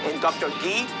businessman, and Dr.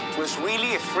 Gee was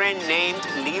really a friend named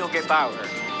Leo Gebauer,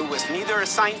 who was neither a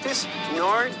scientist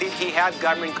nor did he have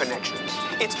government connections.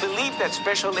 It's believed that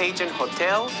Special Agent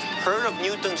Hotel heard of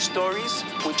Newton's stories,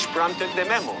 which prompted the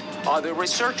memo. Other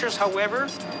researchers, however,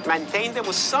 maintained there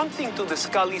was something to the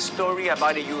Scully story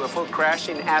about a UFO crash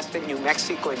in Aston, New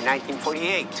Mexico in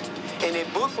 1948, and a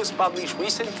book was published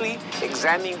recently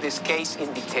examining this case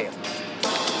in detail.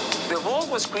 The Vault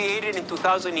was created in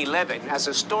 2011 as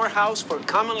a storehouse for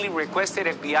commonly requested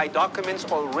FBI documents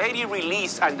already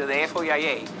released under the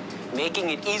FOIA, making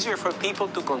it easier for people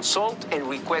to consult and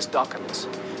request documents.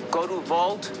 Go to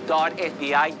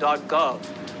vault.fbi.gov.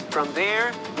 From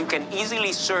there, you can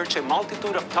easily search a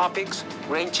multitude of topics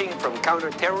ranging from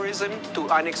counterterrorism to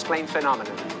unexplained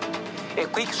phenomena. A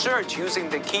quick search using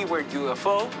the keyword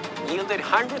UFO yielded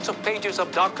hundreds of pages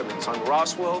of documents on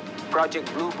Roswell,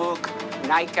 Project Blue Book,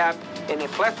 NICAP, and a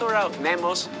plethora of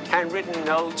memos, handwritten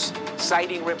notes,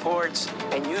 sighting reports,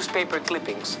 and newspaper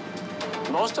clippings.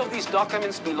 Most of these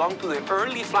documents belong to the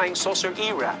early flying saucer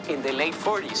era in the late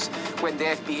 40s, when the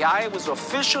FBI was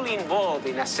officially involved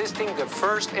in assisting the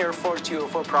first Air Force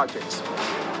UFO projects.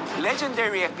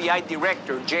 Legendary FBI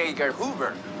Director J. Edgar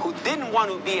Hoover, who didn't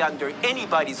want to be under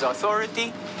anybody's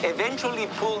authority, eventually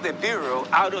pulled the Bureau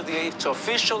out of its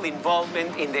official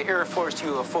involvement in the Air Force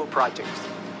UFO projects.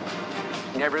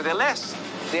 Nevertheless,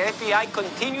 the FBI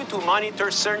continued to monitor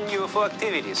certain UFO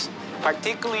activities,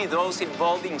 particularly those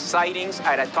involving sightings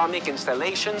at atomic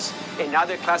installations and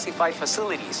other classified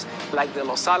facilities, like the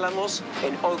Los Alamos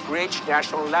and Oak Ridge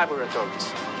National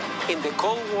Laboratories. In the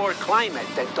Cold War climate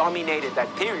that dominated that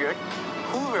period,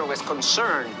 Hoover was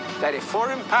concerned that a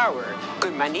foreign power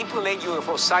could manipulate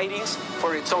UFO sightings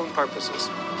for its own purposes.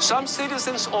 Some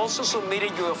citizens also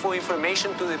submitted UFO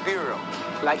information to the Bureau,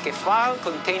 like a file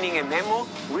containing a memo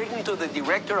written to the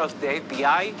director of the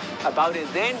FBI about a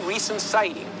then recent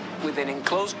sighting, with an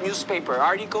enclosed newspaper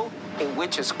article in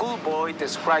which a schoolboy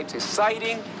describes a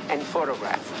sighting and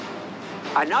photograph.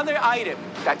 Another item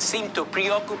that seemed to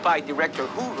preoccupy Director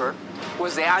Hoover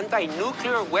was the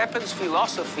anti-nuclear weapons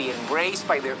philosophy embraced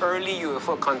by the early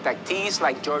UFO contactees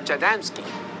like George Adamski.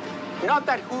 Not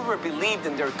that Hoover believed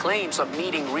in their claims of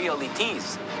meeting real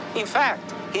ETs. In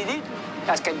fact, he didn't,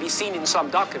 as can be seen in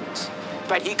some documents.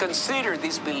 But he considered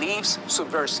these beliefs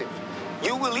subversive.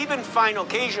 You will even find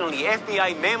occasionally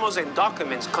FBI memos and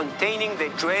documents containing the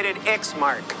dreaded X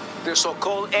mark, the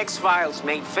so-called X-Files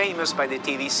made famous by the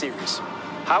TV series.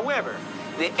 However,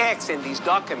 the X in these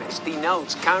documents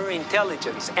denotes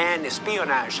counterintelligence and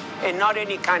espionage, and not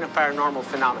any kind of paranormal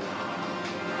phenomenon.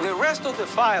 The rest of the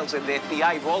files in the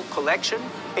FBI Vault collection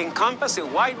encompass a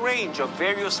wide range of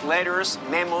various letters,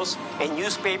 memos, and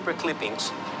newspaper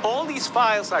clippings. All these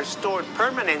files are stored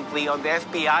permanently on the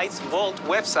FBI's Vault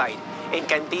website and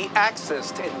can be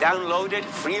accessed and downloaded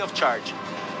free of charge.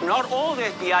 Not all the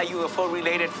FBI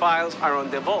UFO-related files are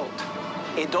on the Vault.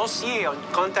 A dossier on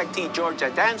contactee George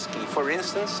Adamski, for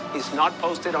instance, is not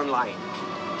posted online.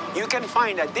 You can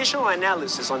find additional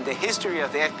analysis on the history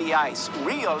of the FBI's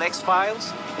real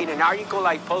X-Files in an article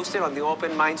I posted on the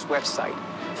Open Minds website.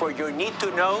 For your need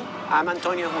to know, I'm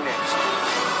Antonio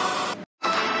Hunes.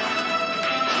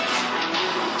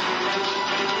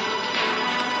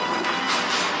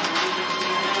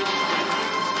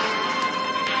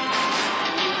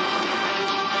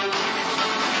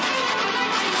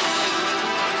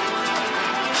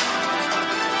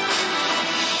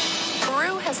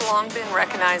 Long been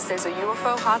recognized as a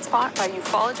UFO hotspot by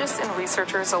ufologists and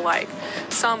researchers alike.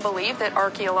 Some believe that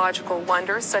archaeological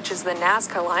wonders such as the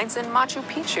Nazca Lines and Machu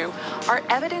Picchu are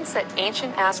evidence that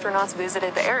ancient astronauts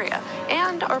visited the area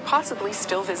and are possibly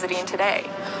still visiting today.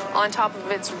 On top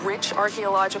of its rich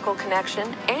archaeological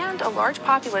connection and a large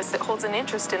populace that holds an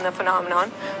interest in the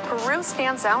phenomenon, Peru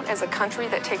stands out as a country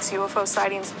that takes UFO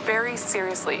sightings very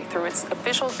seriously through its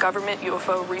official government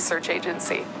UFO research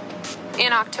agency.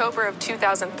 In October of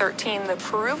 2013, the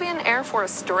Peruvian Air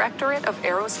Force Directorate of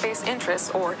Aerospace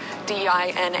Interests, or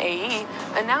DINAE,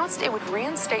 announced it would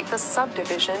reinstate the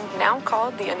subdivision now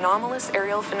called the Anomalous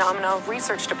Aerial Phenomena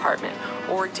Research Department,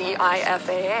 or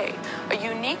DIFAA. A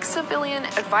unique civilian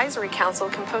advisory council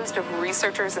composed of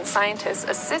researchers and scientists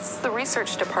assists the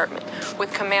research department,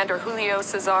 with Commander Julio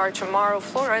Cesar Chamorro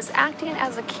Flores acting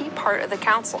as a key part of the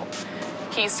council.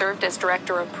 He served as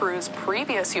director of Peru's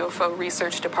previous UFO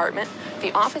research department,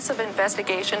 the Office of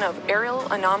Investigation of Aerial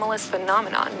Anomalous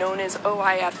Phenomena, known as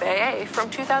OIFAA, from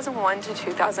 2001 to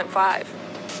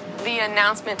 2005. The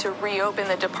announcement to reopen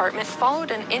the department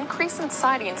followed an increase in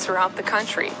sightings throughout the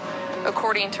country.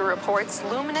 According to reports,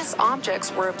 luminous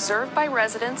objects were observed by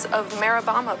residents of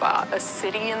Maribamaba, a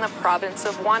city in the province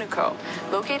of Huánuco,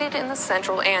 located in the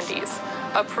central Andes.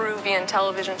 A Peruvian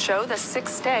television show, The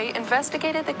Sixth Day,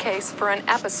 investigated the case for an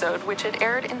episode which had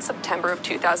aired in September of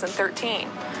 2013.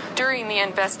 During the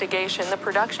investigation, the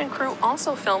production crew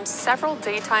also filmed several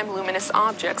daytime luminous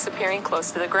objects appearing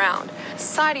close to the ground.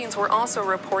 Sightings were also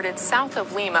reported south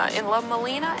of Lima in La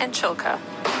Molina and Chilca.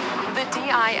 The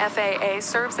DIFAA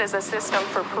serves as a system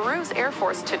for Peru's Air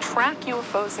Force to track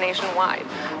UFOs nationwide.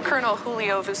 Colonel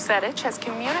Julio Vucetich has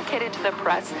communicated to the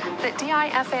press that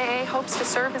DIFAA hopes to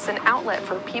serve as an outlet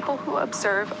for people who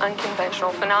observe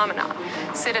unconventional phenomena.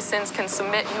 Citizens can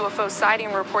submit UFO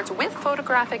sighting reports with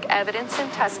photographic evidence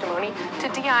and testimony to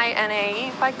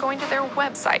DINAE by going to their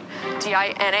website,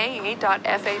 dinae.fap.mil.pe,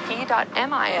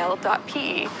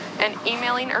 and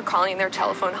emailing or calling their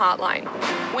telephone hotline.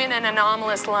 When an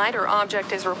anomalous light or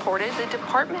object is reported, the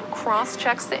department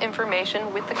cross-checks the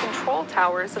information with the control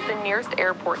towers of the nearest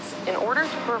airports in order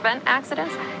to prevent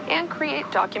accidents and create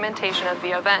documentation of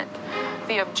the event.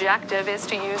 The objective is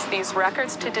to use these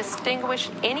records to distinguish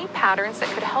any patterns that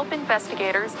could help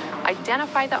investigators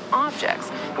identify the objects,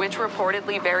 which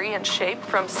reportedly vary in shape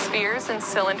from spheres and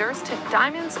cylinders to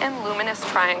diamonds and luminous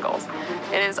triangles.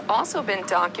 It has also been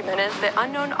documented that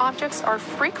unknown objects are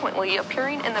frequently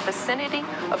appearing in the vicinity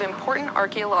of important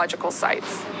archaeological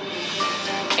sites.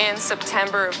 In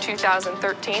September of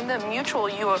 2013, the Mutual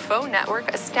UFO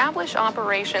Network established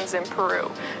operations in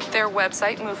Peru. Their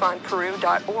website,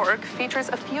 moveonperu.org, features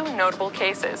a few notable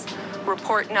cases.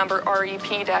 Report number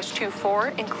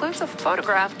REP-24 includes a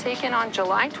photograph taken on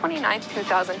July 29,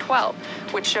 2012,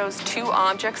 which shows two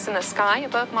objects in the sky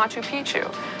above Machu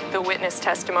Picchu. The witness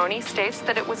testimony states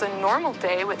that it was a normal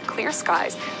day with clear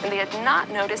skies and they had not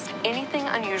noticed anything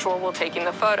unusual while taking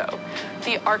the photo.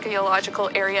 The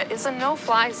archaeological area is a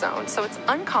no-fly zone, so it's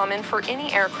uncommon for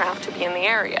any aircraft to be in the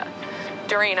area.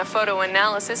 During a photo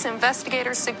analysis,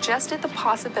 investigators suggested the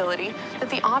possibility that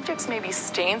the objects may be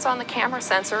stains on the camera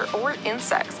sensor or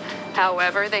insects.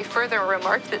 However, they further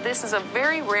remarked that this is a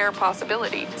very rare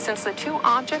possibility since the two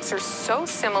objects are so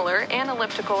similar and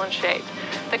elliptical in shape.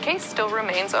 The case still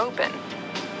remains open.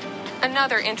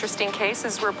 Another interesting case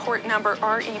is report number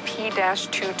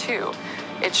REP-22.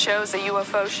 It shows a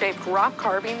UFO-shaped rock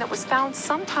carving that was found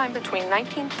sometime between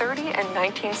 1930 and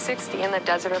 1960 in the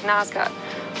desert of Nazca.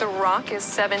 The rock is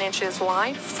 7 inches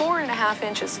wide, 4.5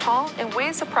 inches tall, and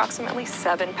weighs approximately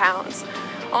 7 pounds.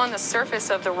 On the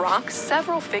surface of the rock,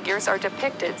 several figures are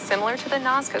depicted similar to the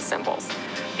Nazca symbols.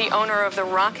 The owner of the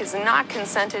rock has not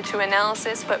consented to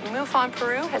analysis, but MUFON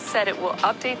Peru has said it will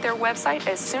update their website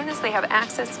as soon as they have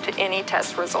access to any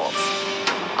test results.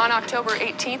 On October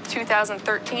 18,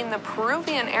 2013, the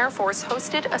Peruvian Air Force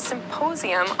hosted a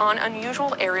symposium on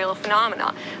unusual aerial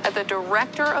phenomena at the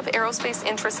Director of Aerospace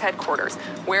Interests Headquarters,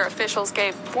 where officials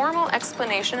gave formal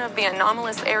explanation of the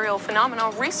Anomalous Aerial Phenomena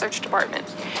Research Department.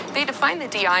 They defined the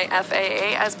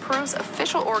DIFAA as Peru's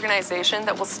official organization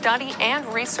that will study and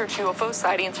research UFO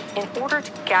sightings in order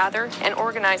to gather and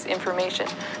organize information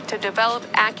to develop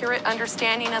accurate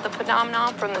understanding of the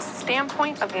phenomenon from the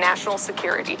standpoint of national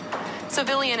security.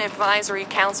 Civilian Advisory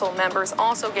Council members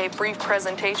also gave brief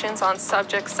presentations on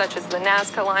subjects such as the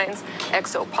Nazca lines,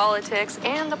 exopolitics,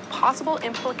 and the possible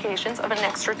implications of an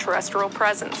extraterrestrial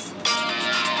presence.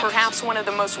 Perhaps one of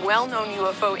the most well-known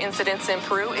UFO incidents in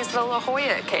Peru is the La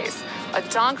Jolla case, a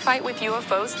dogfight with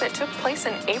UFOs that took place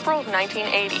in April of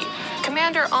 1980.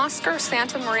 Commander Oscar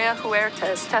Santamaria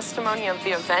Huerta's testimony of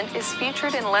the event is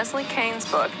featured in Leslie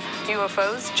Kane's book,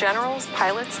 UFOs, Generals,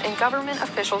 Pilots, and Government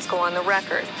Officials Go on the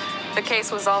Record. The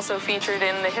case was also featured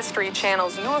in the History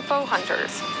Channel's UFO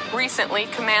Hunters. Recently,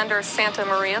 Commander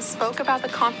Santamaria spoke about the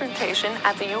confrontation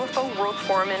at the UFO World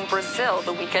Forum in Brazil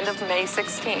the weekend of May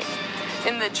 16th.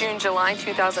 In the June-July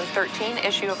 2013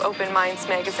 issue of Open Minds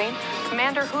magazine,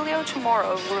 Commander Julio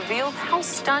Chamorro revealed how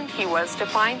stunned he was to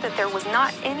find that there was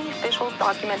not any official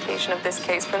documentation of this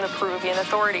case from the Peruvian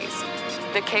authorities.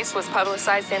 The case was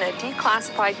publicized in a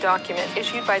declassified document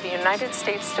issued by the United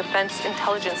States Defense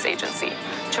Intelligence Agency.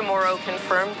 Chamorro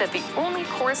confirmed that the only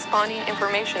corresponding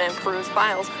information in Peru's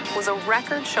files was a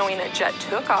record showing a jet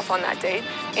took off on that date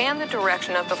and the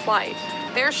direction of the flight.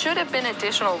 There should have been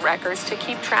additional records to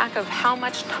keep track of how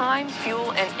much time,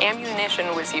 fuel, and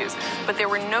ammunition was used, but they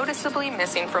were noticeably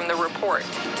missing from the report.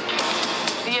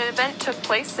 The event took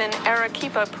place in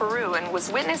Arequipa, Peru, and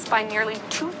was witnessed by nearly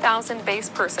 2,000 base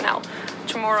personnel.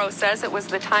 Chamorro says it was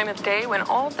the time of day when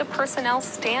all of the personnel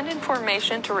stand in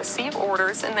formation to receive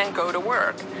orders and then go to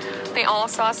work. They all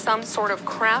saw some sort of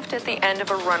craft at the end of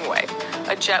a runway.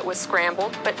 A jet was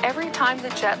scrambled, but every time the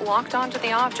jet locked onto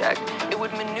the object, it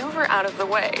would maneuver out of the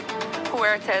way.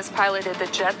 Huertas piloted the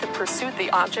jet that pursued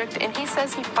the object, and he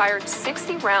says he fired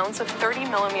 60 rounds of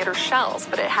 30mm shells,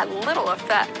 but it had little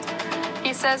effect.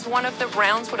 He says one of the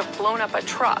rounds would have blown up a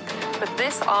truck, but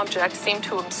this object seemed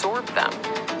to absorb them.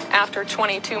 After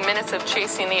 22 minutes of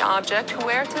chasing the object,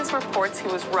 Huertas reports he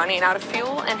was running out of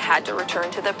fuel and had to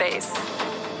return to the base.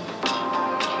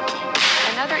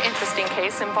 Another interesting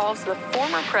case involves the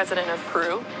former president of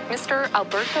Peru, Mr.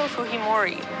 Alberto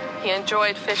Fujimori. He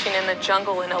enjoyed fishing in the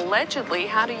jungle and allegedly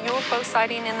had a UFO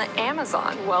sighting in the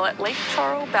Amazon while at Lake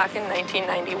Charo back in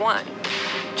 1991.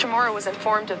 Chamorro was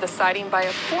informed of the sighting by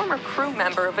a former crew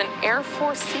member of an Air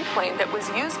Force seaplane that was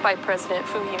used by President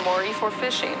Fujimori for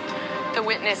fishing. The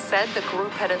witness said the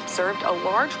group had observed a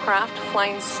large craft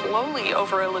flying slowly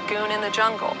over a lagoon in the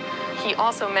jungle. He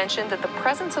also mentioned that the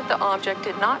presence of the object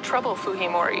did not trouble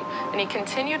Fujimori, and he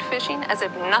continued fishing as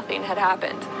if nothing had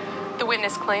happened. The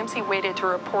witness claims he waited to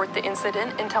report the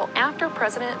incident until after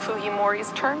President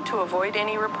Fujimori's term to avoid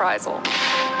any reprisal.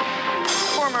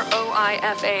 Former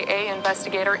OIFAA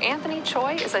investigator Anthony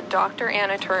Choi is a doctor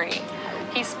and attorney.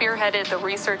 He spearheaded the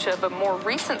research of a more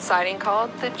recent sighting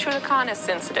called the Chulucanes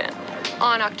incident.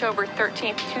 On October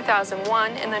 13,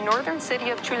 2001, in the northern city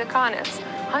of Chulucanes,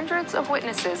 hundreds of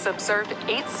witnesses observed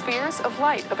 8 spheres of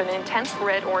light of an intense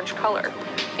red-orange color.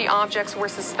 The objects were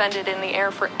suspended in the air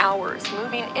for hours,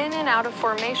 moving in and out of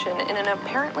formation in an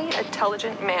apparently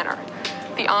intelligent manner.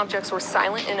 The objects were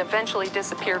silent and eventually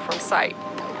disappeared from sight.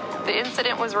 The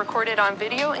incident was recorded on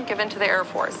video and given to the Air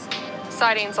Force.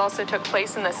 Sightings also took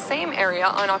place in the same area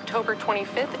on October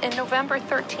 25th and November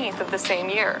 13th of the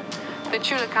same year. The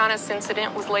Chulucanas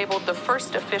incident was labeled the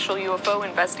first official UFO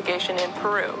investigation in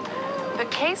Peru. The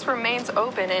case remains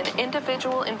open and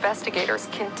individual investigators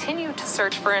continue to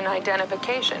search for an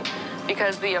identification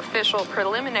because the official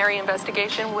preliminary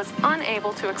investigation was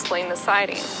unable to explain the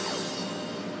sighting.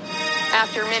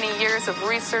 After many years of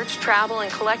research, travel,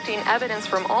 and collecting evidence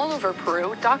from all over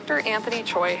Peru, Dr. Anthony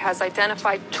Choi has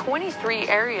identified 23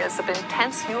 areas of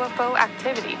intense UFO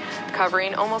activity,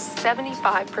 covering almost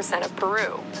 75% of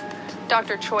Peru.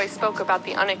 Dr. Choi spoke about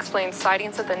the unexplained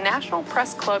sightings at the National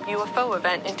Press Club UFO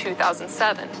event in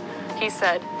 2007. He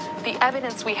said, "The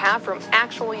evidence we have from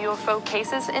actual UFO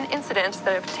cases and incidents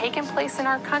that have taken place in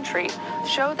our country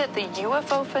show that the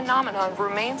UFO phenomenon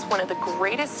remains one of the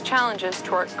greatest challenges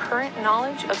to our current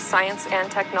knowledge of science and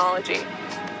technology."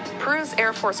 Peru's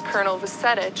Air Force Colonel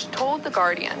Vucetich told The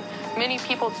Guardian, "Many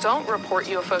people don't report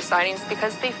UFO sightings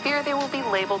because they fear they will be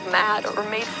labeled mad or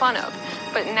made fun of.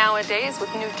 But nowadays,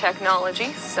 with new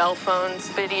technology, cell phones,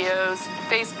 videos,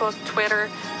 Facebook, Twitter,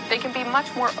 they can be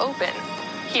much more open."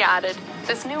 He added,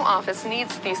 "This new office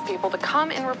needs these people to come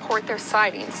and report their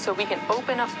sightings so we can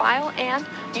open a file and,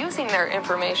 using their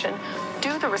information,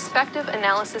 do the respective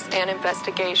analysis and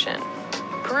investigation."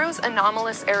 Peru's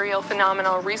Anomalous Aerial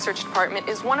Phenomena Research Department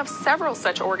is one of several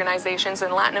such organizations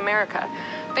in Latin America.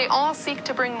 They all seek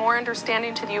to bring more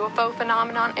understanding to the UFO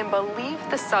phenomenon and believe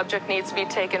the subject needs to be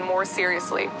taken more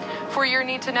seriously. For your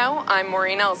Need to Know, I'm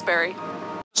Maureen Ellsbury.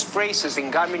 Phrases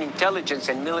in government intelligence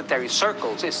and military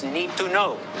circles is need to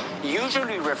know,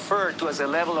 usually referred to as a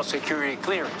level of security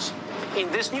clearance. In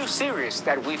this new series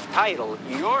that we've titled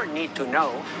Your Need to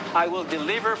Know, I will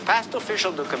deliver past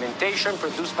official documentation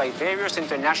produced by various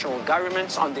international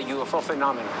governments on the UFO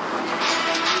phenomenon.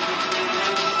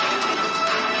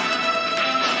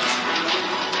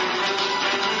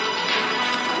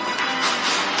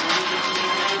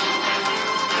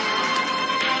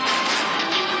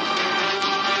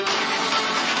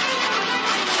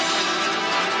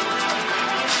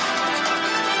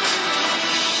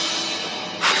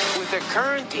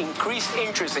 Current increased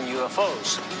interest in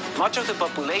UFOs, much of the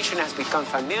population has become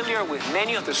familiar with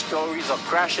many of the stories of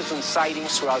crashes and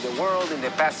sightings throughout the world in the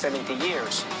past 70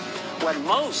 years. What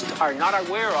most are not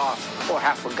aware of or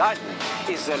have forgotten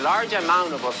is the large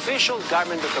amount of official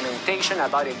government documentation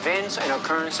about events and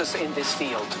occurrences in this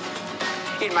field.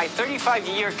 In my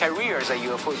 35-year career as a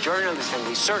UFO journalist and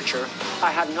researcher,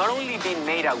 I have not only been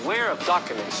made aware of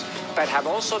documents, but have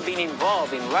also been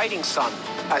involved in writing some,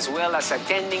 as well as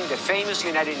attending the famous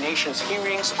United Nations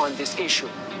hearings on this issue.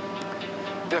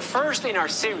 The first in our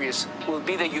series will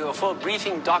be the UFO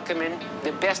briefing document,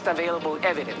 The Best Available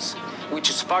Evidence, which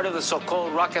is part of the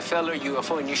so-called Rockefeller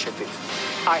UFO Initiative.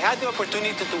 I had the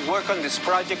opportunity to work on this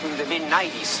project in the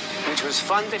mid-90s, which was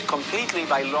funded completely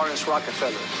by Lawrence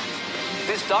Rockefeller.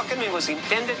 This document was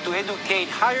intended to educate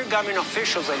higher government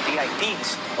officials and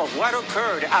DITs of what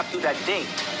occurred up to that date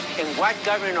and what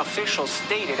government officials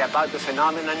stated about the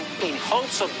phenomenon in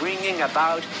hopes of bringing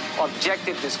about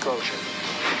objective disclosure.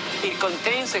 It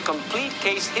contains a complete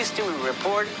case history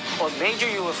report of major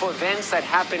UFO events that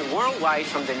happened worldwide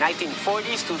from the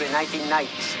 1940s to the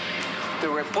 1990s. The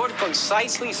report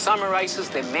concisely summarizes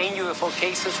the main UFO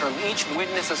cases from each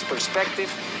witness's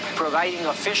perspective, providing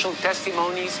official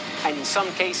testimonies and, in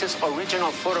some cases,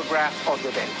 original photographs of the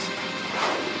events.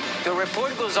 The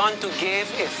report goes on to give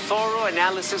a thorough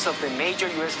analysis of the major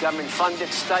U.S.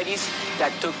 government-funded studies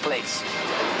that took place,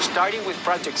 starting with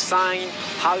Project Sign,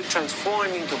 how it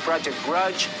transformed into Project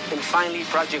Grudge, and finally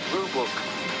Project Blue Book.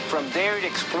 From there, it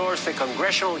explores the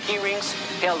congressional hearings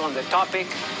held on the topic,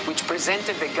 which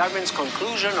presented the government's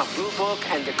conclusion of Blue Book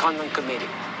and the Condon Committee.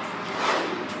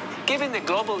 Given the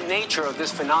global nature of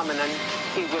this phenomenon,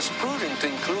 it was prudent to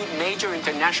include major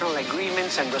international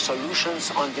agreements and resolutions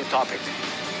on the topic.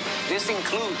 This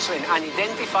includes an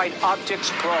unidentified objects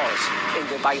clause in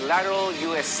the bilateral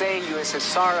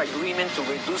USA-USSR agreement to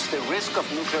reduce the risk of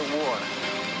nuclear war,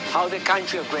 how the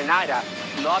country of Grenada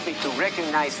lobbied to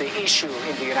recognize the issue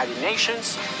in the United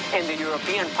Nations, and the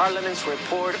European Parliament's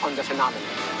report on the phenomenon.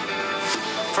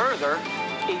 Further,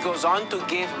 it goes on to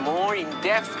give more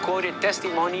in-depth quoted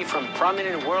testimony from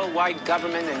prominent worldwide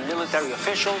government and military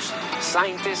officials,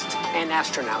 scientists, and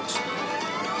astronauts.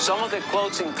 Some of the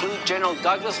quotes include General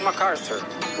Douglas MacArthur,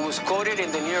 who was quoted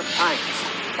in the New York Times,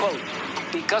 quote,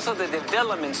 "Because of the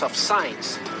developments of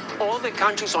science, all the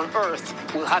countries on Earth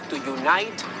will have to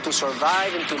unite, to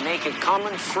survive and to make a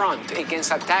common front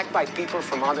against attack by people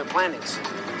from other planets.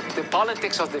 The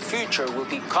politics of the future will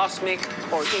be cosmic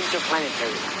or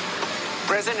interplanetary.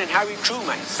 President Harry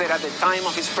Truman said at the time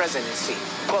of his presidency,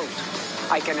 quote,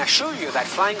 "I can assure you that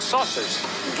flying saucers,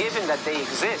 given that they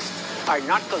exist, are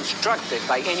not constructed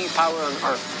by any power on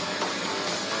Earth."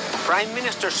 Prime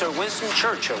Minister Sir Winston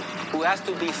Churchill, who has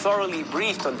to be thoroughly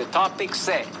briefed on the topic,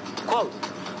 said, quote,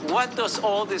 "What does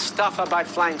all this stuff about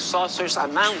flying saucers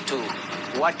amount to?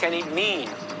 What can it mean?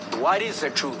 What is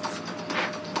the truth?"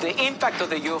 The impact of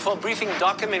the UFO briefing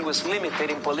document was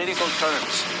limited in political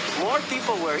terms. More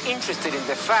people were interested in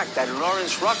the fact that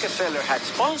Lawrence Rockefeller had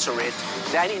sponsored it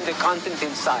than in the content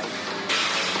inside.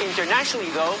 Internationally,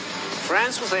 though,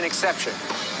 France was an exception.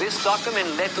 This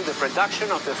document led to the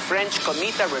production of the French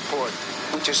Comita Report,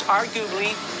 which is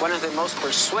arguably one of the most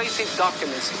persuasive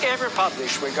documents ever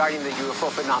published regarding the UFO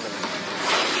phenomenon.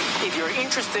 If you're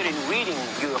interested in reading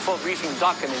UFO briefing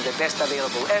document, the best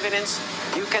available evidence,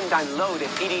 you can download a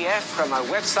PDF from our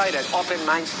website at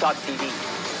OpenMindsTV.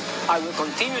 I will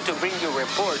continue to bring you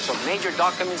reports of major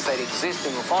documents that exist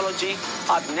in ufology.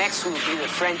 Up next will be the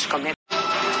French Committee.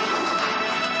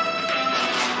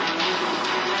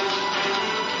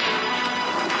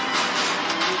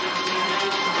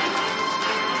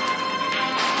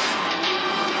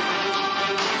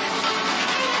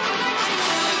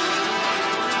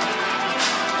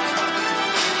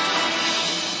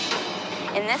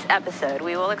 In this episode,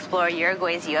 we will explore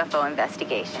Uruguay's UFO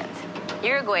investigations.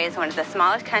 Uruguay is one of the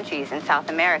smallest countries in South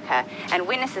America, and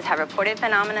witnesses have reported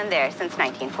phenomena there since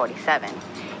 1947.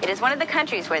 It is one of the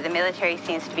countries where the military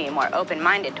seems to be more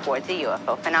open-minded towards the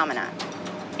UFO phenomena.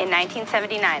 In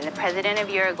 1979, the president of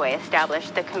Uruguay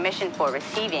established the Commission for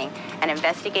Receiving and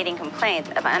Investigating Complaints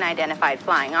of Unidentified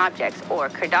Flying Objects, or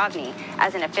CRDOVNI,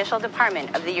 as an official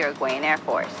department of the Uruguayan Air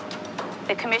Force.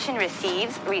 The Commission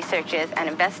receives, researches, and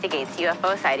investigates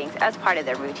UFO sightings as part of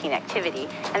their routine activity,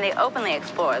 and they openly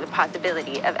explore the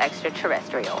possibility of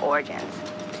extraterrestrial origins.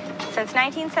 Since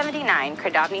 1979,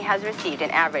 CRDOVNI has received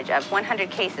an average of 100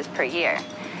 cases per year.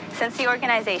 Since the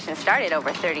organization started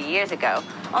over 30 years ago,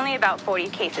 only about 40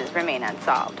 cases remain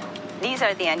unsolved. These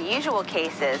are the unusual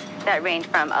cases that range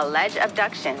from alleged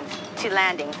abductions to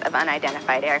landings of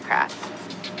unidentified aircraft.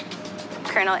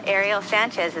 Colonel Ariel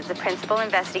Sanchez is the principal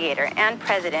investigator and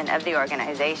president of the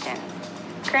organization.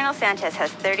 Colonel Sanchez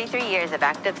has 33 years of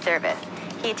active service.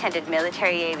 He attended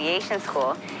military aviation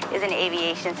school, is an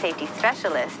aviation safety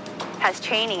specialist, has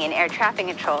training in air traffic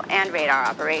control and radar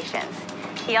operations.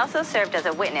 He also served as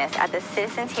a witness at the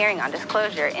Citizens Hearing on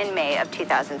Disclosure in May of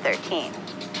 2013.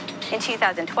 In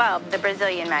 2012, the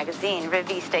Brazilian magazine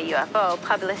Revista UFO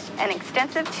published an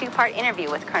extensive two-part interview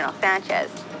with Colonel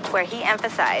Sanchez, where he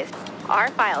emphasized, "Our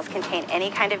files contain any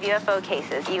kind of UFO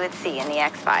cases you would see in the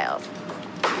X-Files."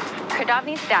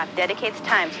 CRDOVNI staff dedicates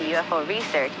time to UFO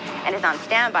research and is on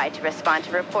standby to respond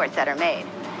to reports that are made.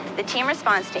 The team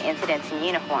responds to incidents in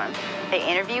uniform. They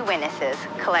interview witnesses,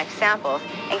 collect samples,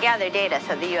 and gather data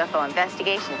so the UFO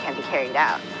investigation can be carried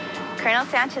out. Colonel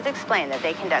Sanchez explained that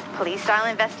they conduct police-style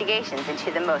investigations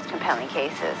into the most compelling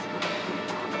cases.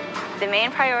 The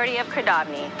main priority of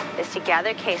CRDOVNI is to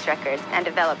gather case records and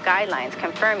develop guidelines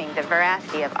confirming the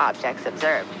veracity of objects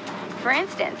observed. For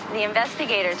instance, the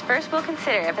investigators first will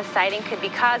consider if a sighting could be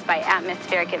caused by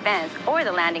atmospheric events or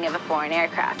the landing of a foreign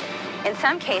aircraft. In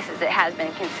some cases, it has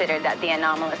been considered that the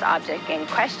anomalous object in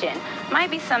question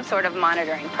might be some sort of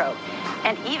monitoring probe,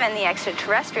 and even the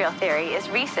extraterrestrial theory is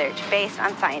research based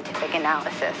on scientific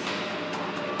analysis.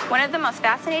 One of the most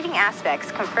fascinating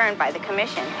aspects confirmed by the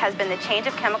Commission has been the change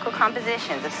of chemical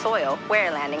compositions of soil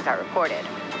where landings are reported.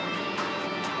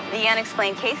 The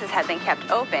unexplained cases have been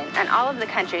kept open, and all of the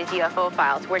country's UFO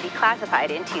files were declassified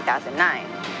in 2009.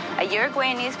 A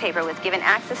Uruguayan newspaper was given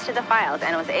access to the files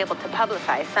and was able to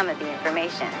publicize some of the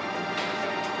information.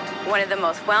 One of the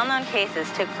most well-known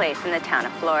cases took place in the town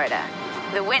of Florida.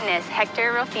 The witness,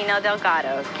 Hector Rufino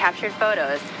Delgado, captured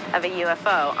photos of a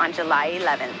UFO on July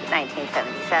 11,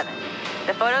 1977.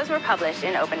 The photos were published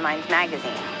in Open Minds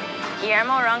magazine.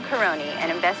 Guillermo Roncaroni, an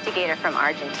investigator from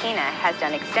Argentina, has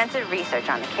done extensive research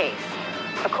on the case.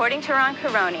 According to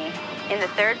Roncaroni, in the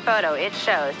third photo, it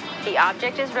shows the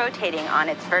object is rotating on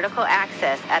its vertical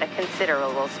axis at a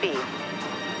considerable speed.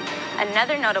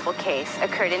 Another notable case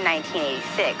occurred in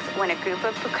 1986 when a group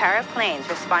of Pucara planes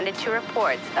responded to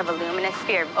reports of a luminous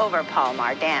sphere over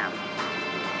Palmar Dam.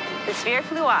 The sphere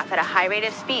flew off at a high rate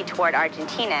of speed toward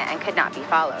Argentina and could not be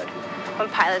followed. When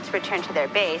pilots returned to their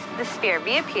base, the sphere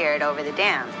reappeared over the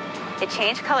dam. It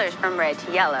changed colors from red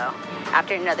to yellow.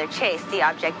 After another chase, the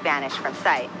object vanished from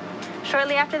sight.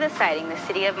 Shortly after the sighting, the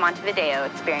city of Montevideo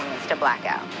experienced a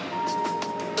blackout.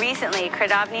 Recently,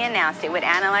 Kredovny announced it would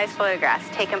analyze photographs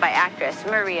taken by actress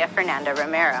Maria Fernanda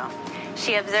Romero.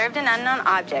 She observed an unknown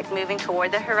object moving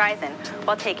toward the horizon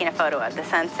while taking a photo of the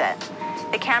sunset.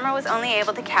 The camera was only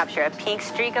able to capture a pink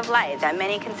streak of light that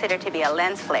many consider to be a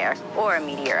lens flare or a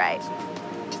meteorite.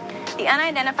 The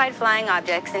Unidentified Flying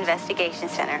Objects Investigation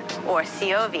Center, or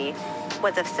COV,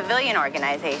 was a civilian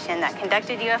organization that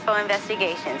conducted UFO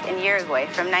investigations in Uruguay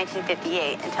from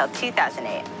 1958 until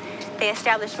 2008. They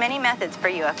established many methods for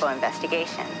UFO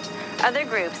investigation. Other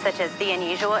groups, such as the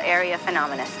Unusual Area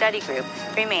Phenomena Study Group,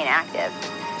 remain active.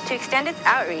 To extend its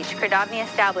outreach, Kredovny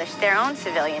established their own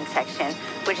civilian section,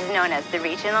 which is known as the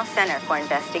Regional Center for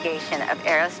Investigation of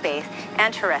Aerospace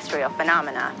and Terrestrial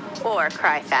Phenomena, or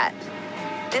CRIFAT.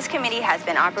 This committee has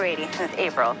been operating since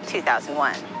April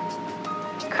 2001.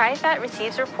 CRIFAT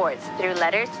receives reports through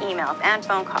letters, emails, and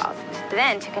phone calls.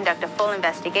 Then, to conduct a full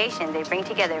investigation, they bring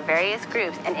together various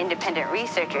groups and independent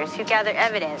researchers who gather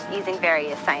evidence using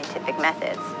various scientific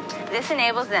methods. This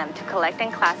enables them to collect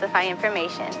and classify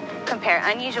information, compare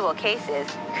unusual cases,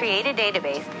 create a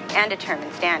database, and determine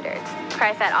standards.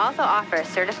 CRIFAT also offers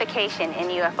certification in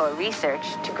UFO research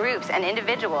to groups and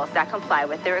individuals that comply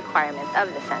with the requirements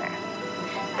of the center.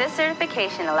 This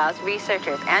certification allows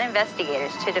researchers and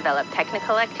investigators to develop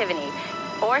technical activity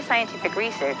or scientific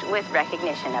research with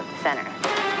recognition of the center.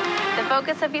 The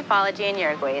focus of ufology in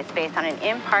Uruguay is based on an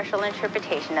impartial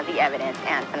interpretation of the evidence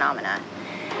and phenomena.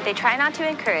 They try not to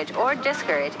encourage or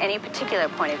discourage any particular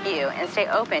point of view and stay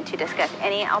open to discuss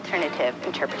any alternative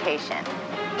interpretation.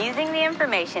 Using the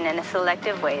information in a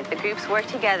selective way, the groups work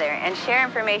together and share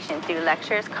information through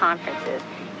lectures, conferences,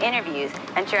 interviews,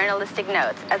 and journalistic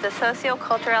notes as a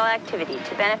socio-cultural activity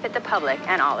to benefit the public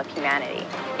and all of humanity.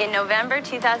 In November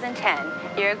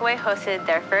 2010, Uruguay hosted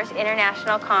their first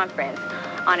international conference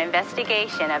on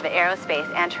investigation of aerospace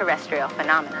and terrestrial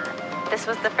phenomena. This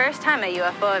was the first time a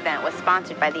UFO event was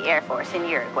sponsored by the Air Force in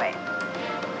Uruguay.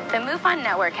 The MUFON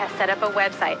network has set up a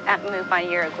website at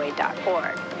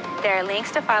MUFONUruguay.org. There are links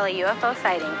to file a UFO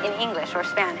sighting in English or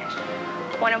Spanish.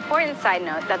 One important side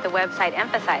note that the website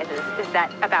emphasizes is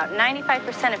that about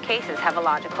 95% of cases have a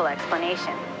logical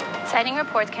explanation. Sighting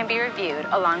reports can be reviewed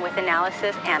along with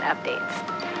analysis and updates.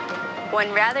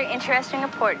 One rather interesting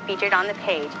report featured on the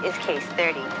page is Case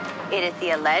 30. It is the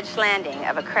alleged landing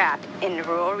of a craft in the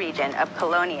rural region of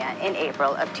Colonia in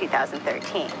April of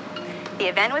 2013. The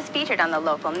event was featured on the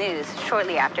local news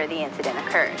shortly after the incident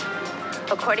occurred.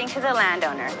 According to the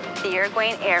landowner, the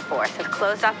Uruguayan Air Force has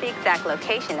closed off the exact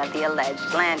location of the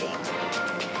alleged landing.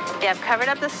 They have covered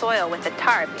up the soil with a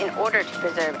tarp in order to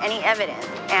preserve any evidence,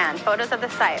 and photos of the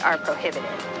site are prohibited.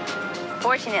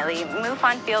 Fortunately,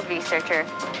 MUFON field researcher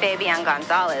Fabian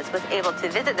Gonzalez was able to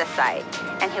visit the site,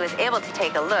 and he was able to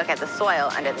take a look at the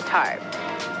soil under the tarp.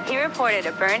 He reported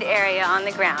a burned area on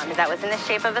the ground that was in the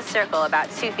shape of a circle about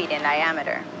 2 feet in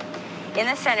diameter. In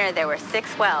the center, there were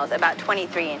 6 wells about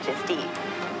 23 inches deep.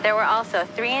 There were also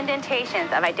 3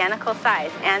 indentations of identical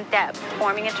size and depth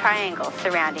forming a triangle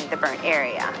surrounding the burnt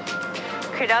area.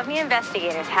 Kredovny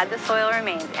investigators had the soil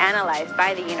remains analyzed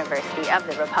by the University of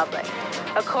the Republic.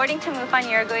 According to MUFON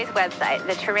Uruguay's website,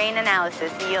 the terrain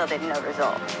analysis yielded no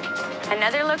results.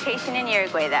 Another location in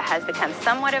Uruguay that has become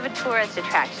somewhat of a tourist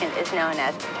attraction is known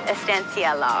as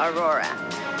Estancia La Aurora.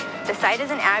 The site is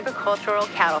an agricultural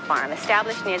cattle farm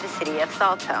established near the city of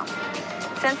Salto.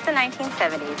 Since the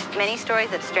 1970s, many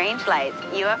stories of strange lights,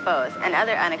 UFOs, and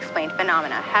other unexplained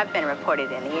phenomena have been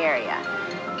reported in the area.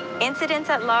 Incidents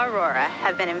at La Aurora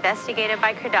have been investigated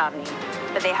by Kredovny,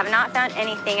 but they have not found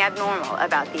anything abnormal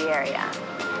about the area.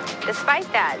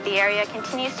 Despite that, the area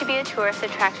continues to be a tourist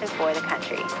attraction for the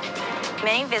country.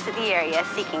 Many visit the area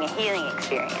seeking a healing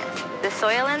experience. The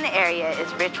soil in the area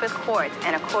is rich with quartz,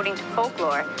 and according to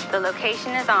folklore, the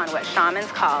location is on what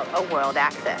shamans call a world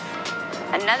axis.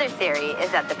 Another theory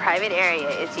is that the private area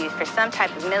is used for some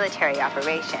type of military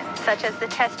operation, such as the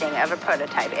testing of a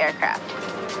prototype aircraft.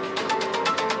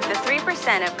 The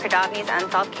 3% of Kredovny's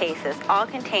unsolved cases all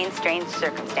contain strange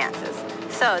circumstances,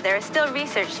 so there is still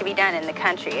research to be done in the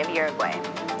country of Uruguay.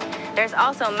 There's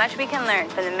also much we can learn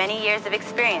from the many years of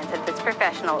experience of this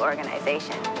professional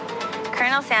organization.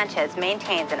 Colonel Sanchez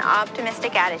maintains an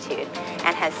optimistic attitude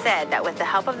and has said that with the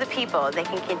help of the people, they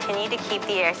can continue to keep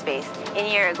the airspace in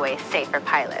Uruguay safe for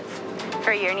pilots.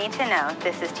 For Your Need to Know,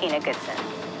 this is Tina Goodson.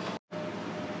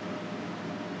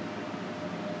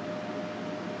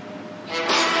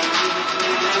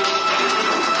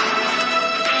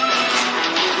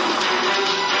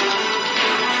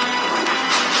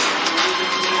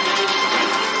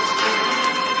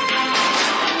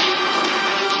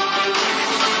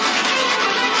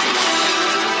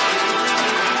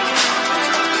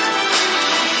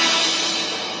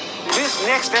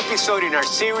 episode in our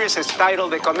series is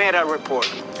titled The Cometa Report.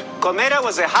 Cometa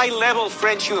was a high-level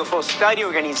French UFO study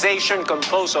organization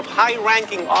composed of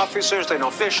high-ranking officers and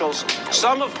officials,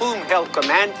 some of whom held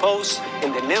command posts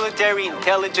in the military,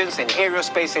 intelligence, and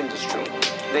aerospace industry.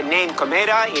 The name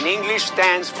Cometa in English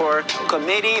stands for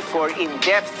Committee for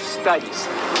In-Depth Studies.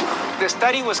 The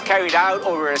study was carried out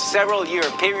over a several-year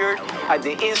period at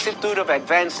the Institute of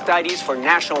Advanced Studies for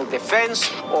National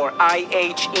Defense, or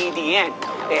IHEDN,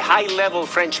 a high-level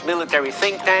French military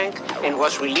think tank, and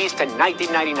was released in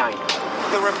 1999.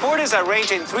 The report is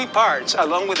arranged in 3 parts,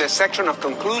 along with a section of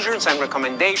conclusions and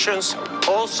recommendations,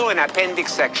 also an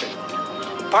appendix section.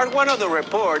 Part 1 of the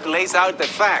report lays out the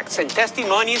facts and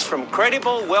testimonies from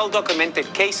credible,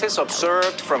 well-documented cases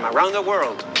observed from around the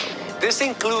world. This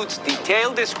includes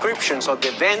detailed descriptions of the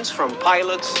events from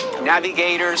pilots,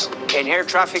 navigators, and air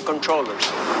traffic controllers.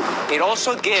 It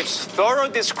also gives thorough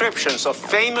descriptions of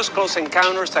famous close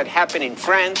encounters that happened in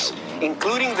France,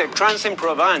 including the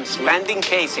Trans-en-Provence landing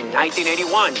case in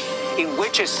 1981, in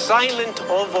which a silent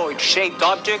ovoid-shaped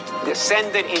object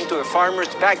descended into a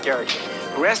farmer's backyard,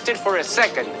 rested for a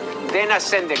second, then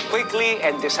ascended quickly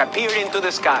and disappeared into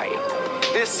the sky.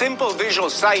 This simple visual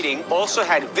sighting also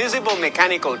had visible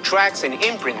mechanical tracks and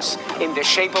imprints in the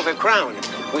shape of a crown,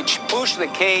 which pushed the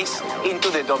case into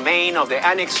the domain of the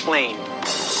unexplained.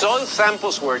 Soil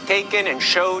samples were taken and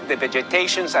showed the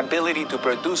vegetation's ability to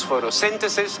produce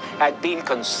photosynthesis had been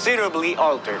considerably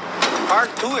altered.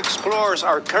 Part 2 explores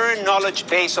our current knowledge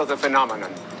base of the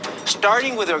phenomenon,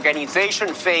 starting with the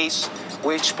organization phase,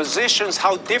 which positions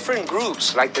how different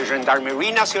groups like the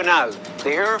Gendarmerie Nationale, the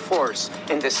Air Force,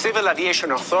 and the Civil Aviation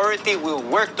Authority will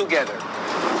work together.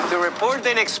 The report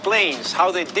then explains how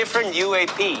the different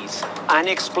UAPs,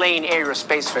 unexplained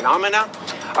aerospace phenomena,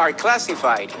 are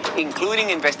classified, including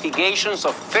investigations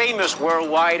of famous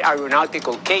worldwide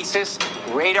aeronautical cases,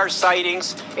 radar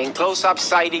sightings, and close-up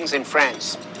sightings in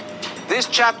France. This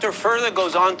chapter further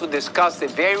goes on to discuss the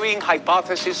varying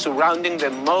hypotheses surrounding the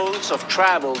modes of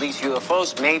travel these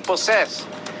UFOs may possess.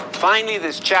 Finally,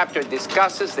 this chapter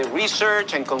discusses the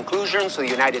research and conclusions the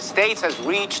United States has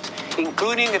reached,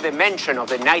 including the mention of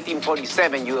the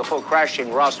 1947 UFO crash in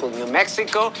Roswell, New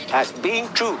Mexico, as being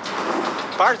true.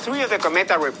 Part 3 of the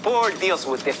Cometa report deals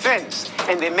with defense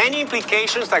and the many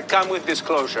implications that come with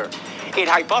disclosure. It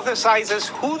hypothesizes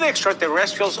who the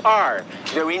extraterrestrials are,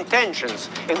 their intentions,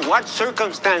 and what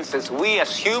circumstances we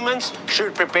as humans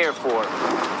should prepare for.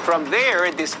 From there,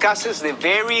 it discusses the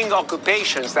varying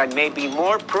occupations that may be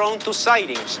more prone to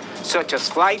sightings, such as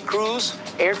flight crews,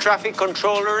 air traffic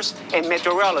controllers, and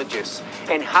meteorologists,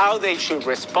 and how they should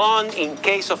respond in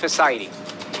case of a sighting.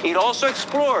 It also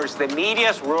explores the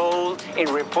media's role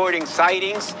in reporting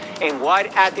sightings and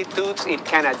what attitudes it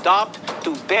can adopt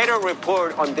to better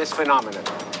report on this phenomenon.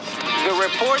 The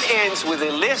report ends with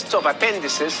a list of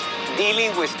appendices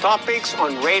dealing with topics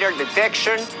on radar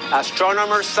detection,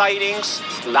 astronomer sightings,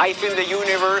 life in the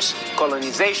universe,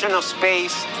 colonization of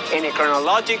space, and a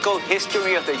chronological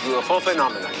history of the UFO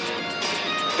phenomenon.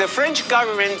 The French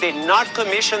government did not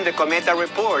commission the Cometa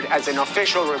report as an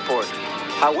official report.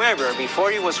 However,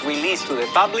 before it was released to the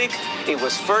public, it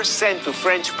was first sent to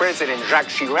French President Jacques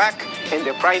Chirac and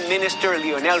the Prime Minister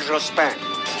Lionel Jospin.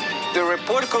 The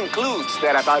report concludes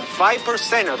that about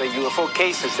 5% of the UFO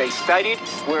cases they studied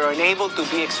were unable to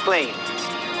be explained.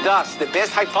 Thus, the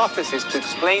best hypothesis to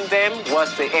explain them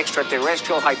was the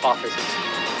extraterrestrial hypothesis.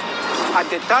 At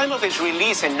the time of its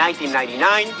release in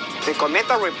 1999, the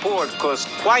Cometa report caused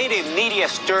quite a media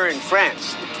stir in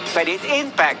France, but its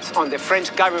impact on the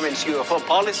French government's UFO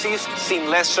policies seemed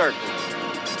less certain.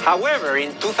 However,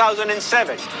 in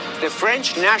 2007, the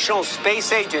French National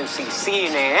Space Agency,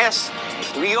 CNES,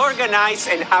 reorganized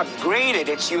and upgraded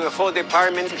its UFO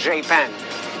department, JPAN,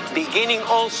 beginning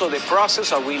also the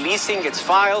process of releasing its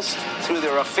files through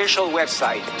their official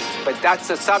website. But that's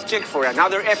the subject for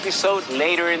another episode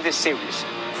later in this series.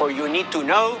 For You Need to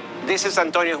Know, this is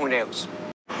Antonio Juneus.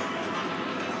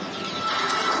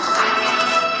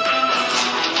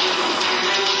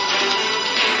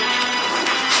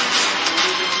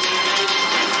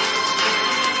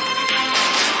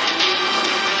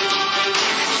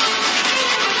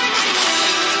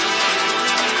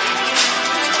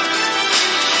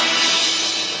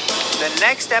 The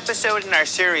next episode in our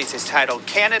series is titled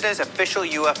Canada's Official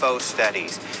UFO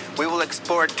Studies. We will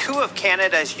explore 2 of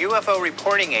Canada's UFO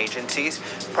reporting agencies,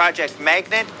 Project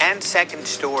Magnet and Second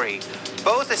Story,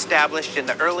 both established in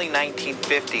the early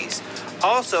 1950s.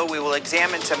 Also, we will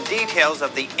examine some details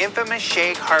of the infamous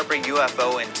Shag Harbor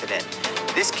UFO incident.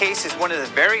 This case is one of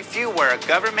the very few where a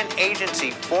government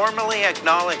agency formally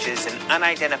acknowledges an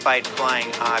unidentified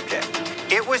flying object.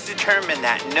 It was determined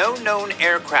that no known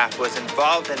aircraft was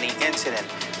involved in the incident,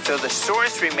 so the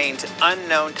source remains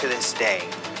unknown to this day.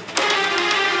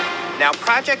 Now,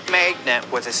 Project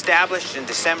Magnet was established in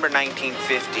December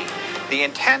 1950. The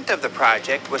intent of the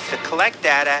project was to collect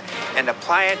data and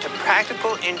apply it to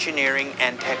practical engineering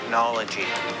and technology.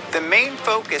 The main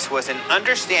focus was in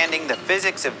understanding the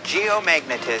physics of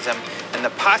geomagnetism and the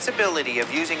possibility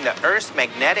of using the Earth's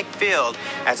magnetic field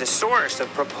as a source of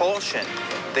propulsion.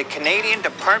 The Canadian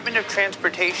Department of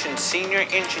Transportation senior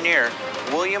engineer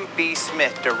William B.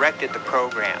 Smith directed the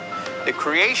program. The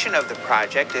creation of the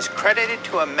project is credited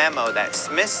to a memo that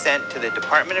Smith sent to the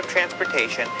Department of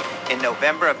Transportation in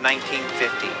November of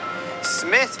 1950.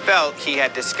 Smith felt he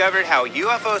had discovered how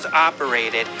UFOs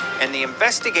operated, and the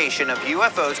investigation of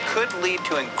UFOs could lead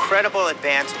to incredible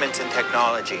advancements in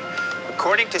technology.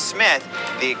 According to Smith,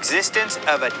 the existence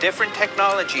of a different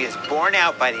technology is borne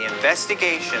out by the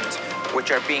investigations which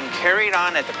are being carried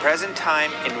on at the present time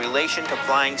in relation to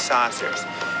flying saucers.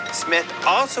 Smith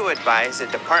also advised the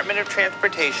Department of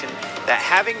Transportation that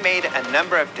having made a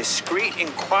number of discreet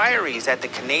inquiries at the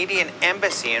Canadian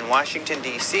Embassy in Washington,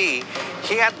 D.C.,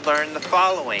 he had learned the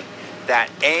following: that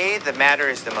A, the matter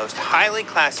is the most highly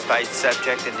classified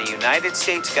subject in the United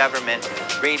States government,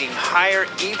 rating higher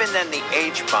even than the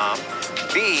H-bomb.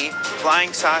 B,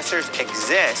 flying saucers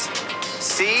exist.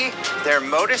 C, their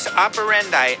modus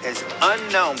operandi is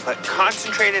unknown, but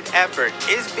concentrated effort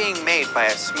is being made by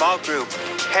a small group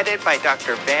headed by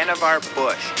Dr. Vannevar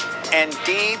Bush. And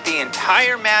D, the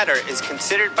entire matter is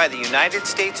considered by the United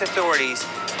States authorities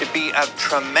to be of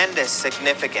tremendous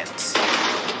significance.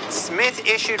 Smith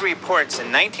issued reports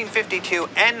in 1952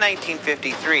 and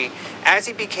 1953 as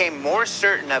he became more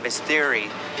certain of his theory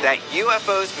that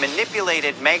UFOs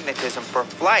manipulated magnetism for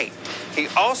flight. He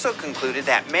also concluded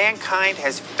that mankind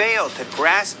has failed to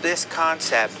grasp this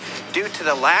concept due to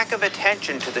the lack of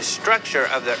attention to the structure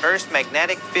of the Earth's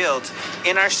magnetic fields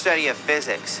in our study of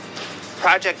physics.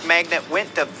 Project Magnet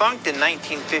went defunct in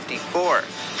 1954.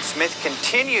 Smith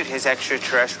continued his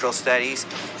extraterrestrial studies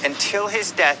until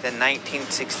his death in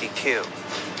 1962.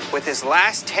 With his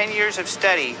last 10 years of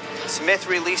study, Smith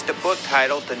released a book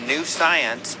titled The New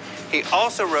Science. He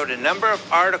also wrote a number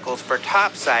of articles for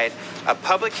Topside, a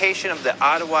publication of the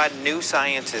Ottawa New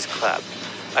Sciences Club.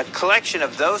 A collection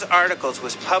of those articles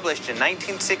was published in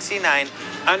 1969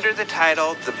 under the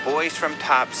title The Boys from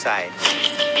Topside.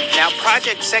 Now,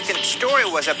 Project Second Story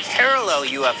was a parallel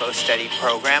UFO study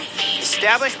program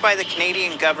established by the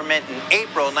Canadian government in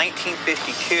April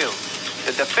 1952.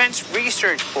 The Defense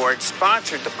Research Board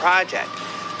sponsored the project.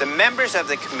 The members of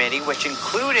the committee, which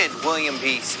included William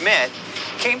B. Smith,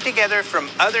 came together from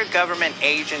other government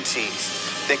agencies.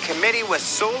 The committee was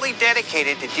solely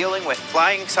dedicated to dealing with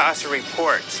flying saucer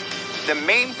reports. The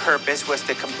main purpose was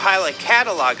to compile a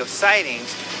catalog of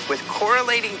sightings with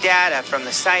correlating data from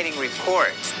the sighting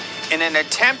reports. In an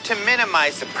attempt to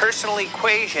minimize the personal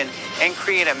equation and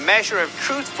create a measure of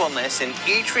truthfulness in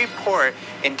each report,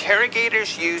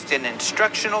 interrogators used an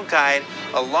instructional guide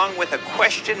along with a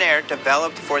questionnaire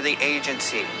developed for the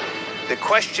agency. The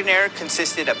questionnaire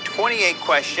consisted of 28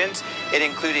 questions. It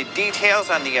included details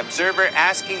on the observer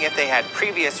asking if they had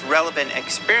previous relevant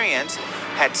experience,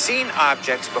 had seen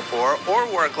objects before, or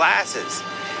wore glasses.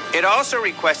 It also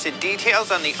requested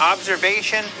details on the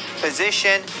observation,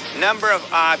 position, number of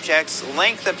objects,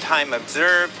 length of time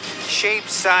observed, shape,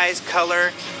 size,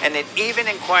 color, and it even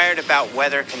inquired about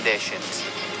weather conditions.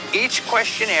 Each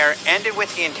questionnaire ended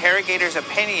with the interrogator's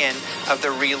opinion of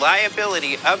the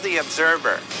reliability of the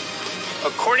observer.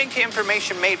 According to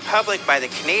information made public by the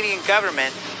Canadian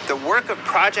government, the work of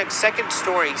Project Second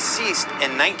Story ceased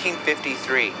in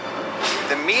 1953.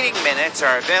 The meeting minutes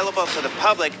are available to the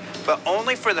public, but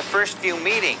only for the first few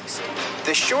meetings.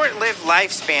 The short-lived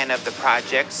lifespan of the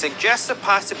project suggests the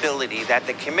possibility that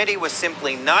the committee was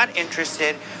simply not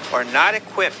interested or not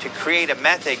equipped to create a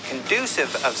method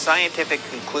conducive of scientific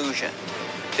conclusion.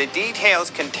 The details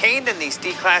contained in these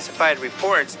declassified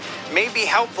reports may be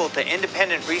helpful to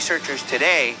independent researchers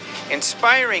today,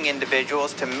 inspiring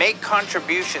individuals to make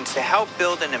contributions to help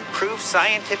build an improved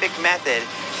scientific method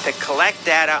to collect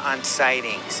data on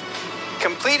sightings.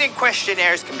 Completed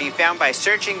questionnaires can be found by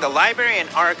searching the Library and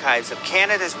Archives of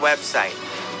Canada's website.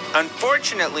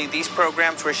 Unfortunately, these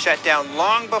programs were shut down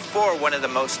long before one of the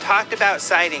most talked about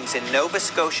sightings in Nova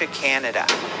Scotia, Canada.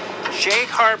 Shag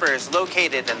Harbor is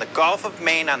located in the Gulf of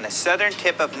Maine on the southern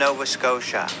tip of Nova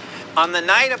Scotia. On the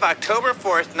night of October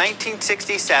 4th,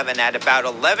 1967, at about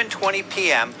 11:20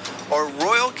 p.m., a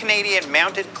Royal Canadian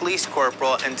Mounted Police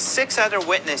Corporal and 6 other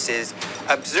witnesses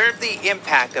observed the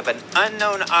impact of an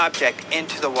unknown object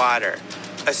into the water.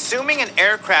 Assuming an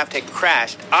aircraft had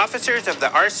crashed, officers of the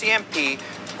RCMP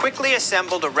quickly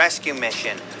assembled a rescue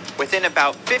mission. Within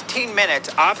about 15 minutes,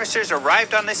 officers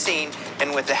arrived on the scene,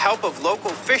 and with the help of local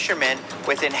fishermen,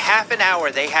 within half an hour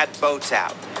they had boats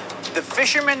out. The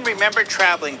fishermen remembered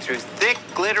traveling through thick,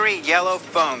 glittery yellow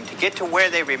foam to get to where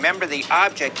they remember the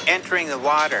object entering the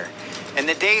water. In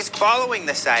the days following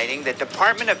the sighting, the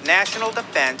Department of National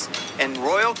Defense and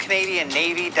Royal Canadian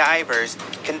Navy divers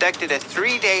conducted a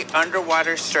 3-day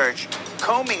underwater search,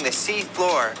 combing the sea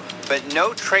floor, but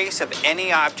no trace of any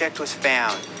object was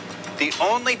found. The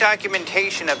only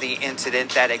documentation of the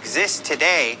incident that exists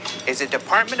today is a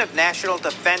Department of National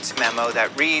Defense memo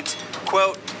that reads,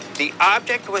 quote, "The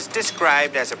object was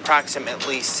described as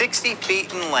approximately 60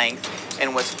 feet in length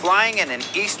and was flying in an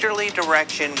easterly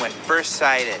direction when first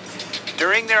sighted.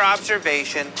 During their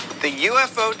observation, the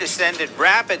UFO descended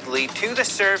rapidly to the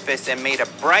surface and made a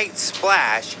bright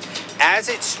splash as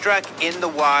it struck in the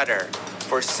water.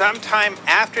 For some time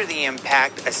after the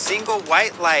impact, a single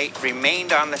white light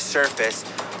remained on the surface,"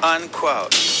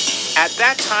 unquote. At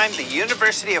that time, the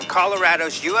University of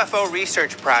Colorado's UFO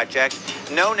research project,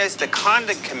 known as the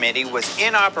Condon Committee, was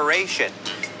in operation.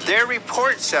 Their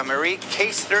report summary,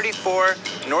 Case 34,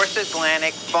 North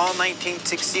Atlantic, Fall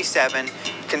 1967,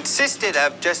 consisted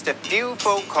of just a few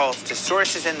phone calls to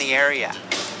sources in the area.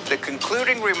 The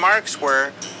concluding remarks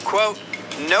were, quote,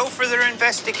 "No further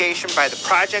investigation by the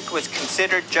project was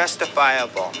considered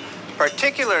justifiable,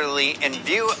 particularly in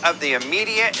view of the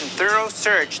immediate and thorough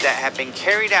search that had been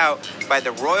carried out by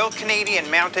the Royal Canadian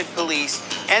Mounted Police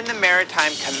and the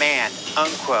Maritime Command,"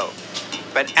 unquote.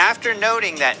 But after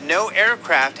noting that no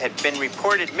aircraft had been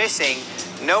reported missing,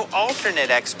 no alternate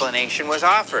explanation was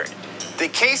offered. The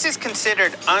case is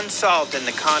considered unsolved in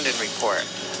the Condon report.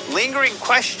 Lingering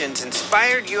questions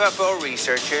inspired UFO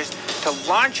researchers to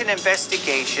launch an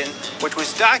investigation, which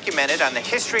was documented on the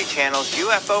History Channel's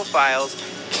UFO Files,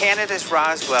 Canada's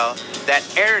Roswell, that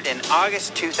aired in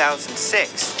August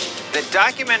 2006. The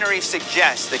documentary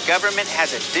suggests the government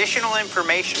has additional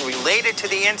information related to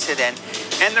the incident,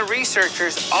 and the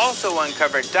researchers also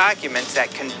uncovered documents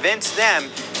that convince them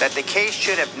that the case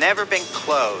should have never been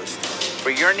closed. For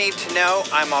your need to know,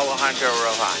 I'm Alejandro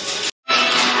Rojas.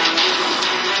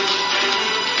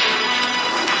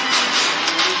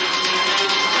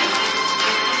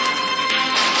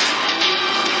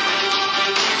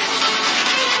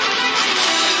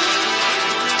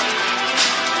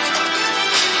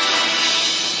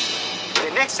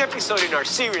 Next episode in our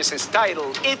series is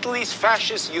titled Italy's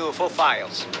Fascist UFO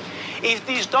Files. If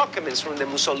these documents from the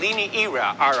Mussolini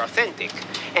era are authentic,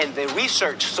 and the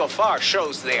research so far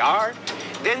shows they are,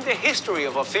 then the history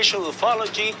of official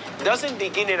ufology doesn't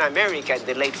begin in America in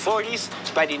the late 40s,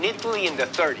 but in Italy in the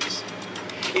 30s.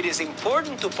 It is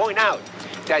important to point out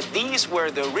that these were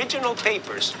the original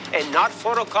papers and not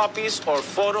photocopies or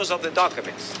photos of the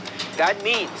documents. That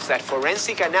means that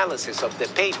forensic analysis of the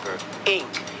paper, ink,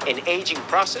 and aging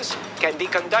process can be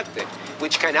conducted,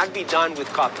 which cannot be done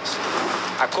with copies.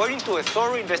 According to a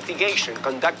thorough investigation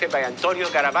conducted by Antonio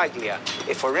Garavaglia,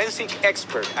 a forensic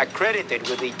expert accredited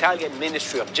with the Italian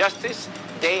Ministry of Justice,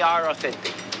 they are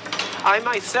authentic. I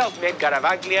myself met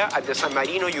Garavaglia at the San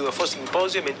Marino UFO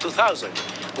Symposium in 2000,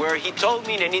 where he told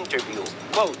me in an interview,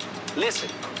 quote, "Listen,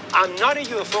 I'm not a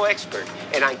UFO expert,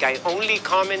 and I can only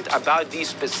comment about these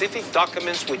specific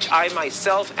documents which I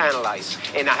myself analyze,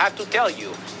 and I have to tell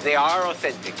you, they are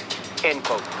authentic," end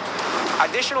quote.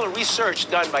 Additional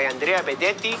research done by Andrea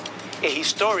Vedetti, a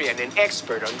historian and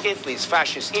expert on Italy's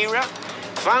fascist era,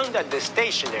 found that the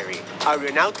stationery,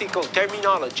 aeronautical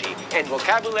terminology, and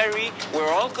vocabulary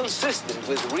were all consistent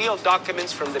with real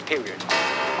documents from the period.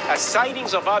 As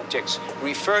sightings of objects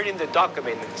referred in the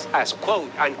documents as,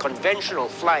 quote, "unconventional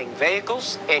flying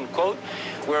vehicles," end quote,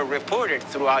 were reported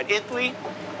throughout Italy,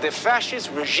 the fascist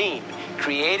regime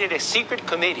created a secret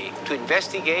committee to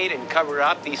investigate and cover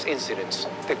up these incidents.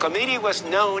 The committee was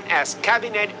known as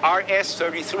Cabinet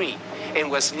RS-33 and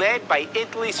was led by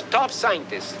Italy's top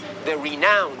scientist, the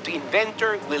renowned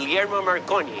inventor Guglielmo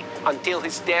Marconi, until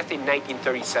his death in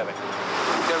 1937.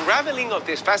 The unraveling of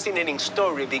this fascinating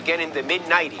story began in the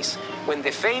mid-90s when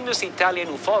the famous Italian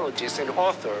ufologist and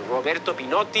author Roberto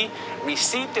Pinotti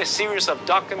received a series of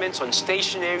documents on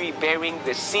stationery bearing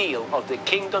the seal of the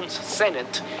kingdom's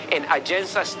Senate and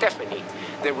Agenza Stefani,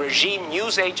 the regime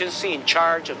news agency in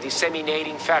charge of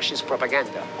disseminating fascist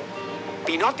propaganda.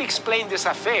 Pinotti explained this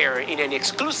affair in an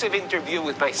exclusive interview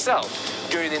with myself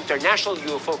during the International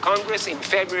UFO Congress in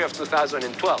February of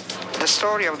 2012. The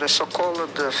story of the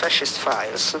so-called fascist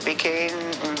files began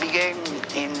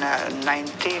in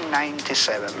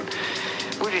 1997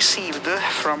 we received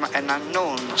from an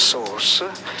unknown source.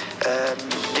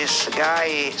 This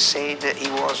guy said he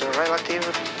was a relative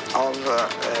of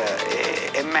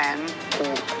a man who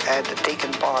had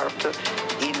taken part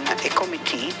in a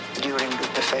committee during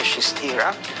the fascist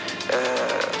era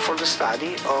for the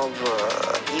study of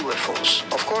UFOs.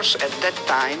 Of course, at that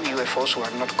time, UFOs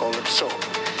were not called so.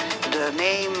 The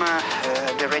name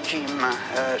the regime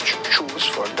chose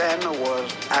for them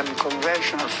was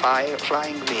unconventional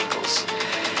flying vehicles.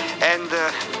 And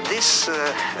this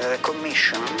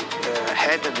commission,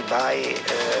 headed by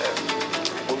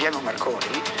Guglielmo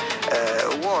Marconi,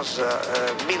 was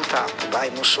built up by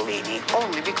Mussolini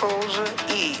only because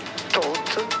he thought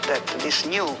that these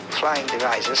new flying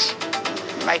devices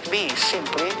might be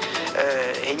simply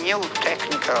a new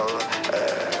technical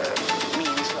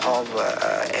means of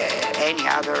any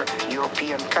other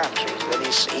European country, that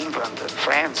is England,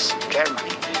 France,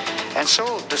 Germany. And so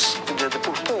the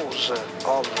purpose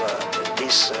of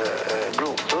this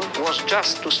group was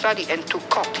just to study and to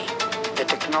copy the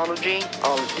technology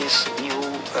of these new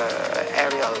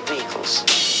aerial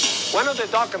vehicles. One of the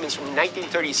documents from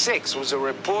 1936 was a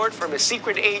report from a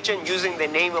secret agent using the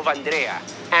name of Andrea,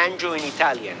 Andrew in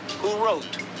Italian, who wrote,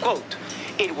 quote,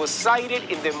 "It was sighted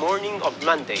in the morning of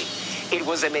Monday. It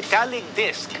was a metallic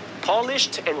disc,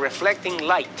 polished and reflecting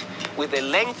light, with a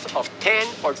length of 10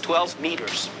 or 12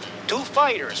 meters. 2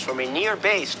 fighters from a near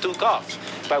base took off,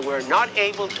 but were not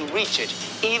able to reach it,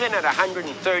 even at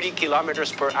 130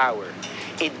 kilometers per hour.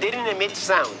 It didn't emit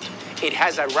sound. It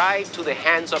has arrived to the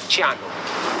hands of Ciano."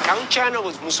 Count Ciano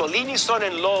was Mussolini's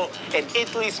son-in-law and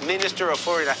Italy's Minister of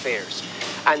Foreign Affairs.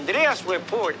 Andrea's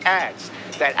report adds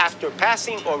that after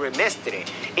passing over Mestre,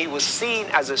 it was seen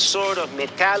as a sort of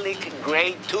metallic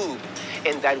gray tube,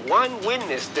 and that one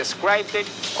witness described it,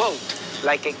 quote,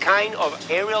 like a kind of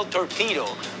aerial torpedo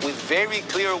with very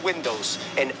clear windows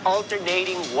and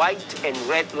alternating white and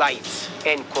red lights,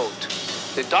 end quote.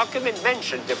 The document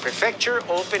mentioned the prefecture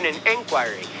opened an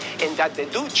inquiry and that the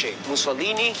Duce,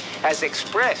 Mussolini, has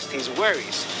expressed his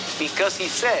worries because he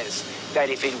says that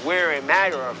if it were a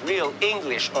matter of real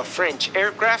English or French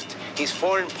aircraft, his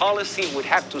foreign policy would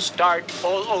have to start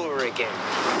all over again.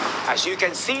 As you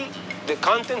can see, the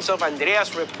contents of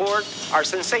Andrea's report are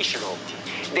sensational.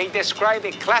 They describe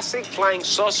a classic flying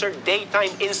saucer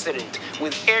daytime incident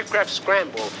with aircraft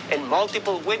scramble and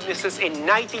multiple witnesses in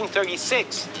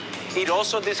 1936. It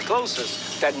also discloses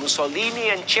that Mussolini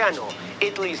and Ciano,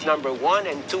 Italy's number 1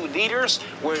 and 2 leaders,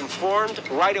 were informed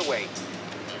right away.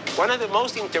 One of the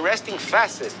most interesting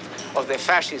facets of the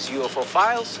fascist UFO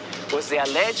files was the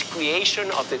alleged creation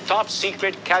of the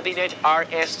top-secret cabinet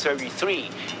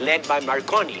RS-33, led by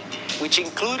Marconi, which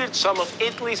included some of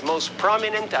Italy's most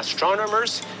prominent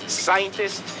astronomers,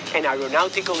 scientists, and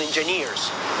aeronautical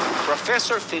engineers.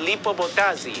 Professor Filippo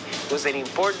Bottazzi was an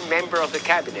important member of the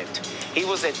cabinet. He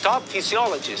was a top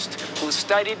physiologist who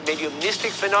studied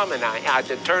mediumistic phenomena at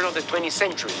the turn of the 20th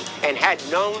century and had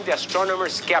known the astronomer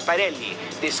Schiaparelli,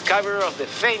 discoverer of the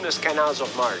famous canals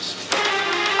of Mars.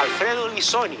 Alfredo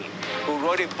Lissoni, who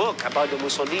wrote a book about the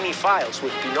Mussolini files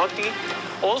with Pinotti,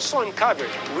 also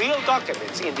uncovered real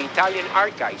documents in the Italian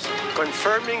archives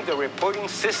confirming the reporting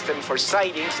system for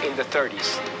sightings in the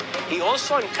 30s. He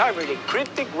also uncovered a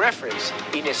cryptic reference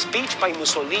in a speech by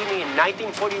Mussolini in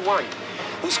 1941,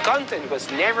 whose content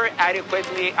was never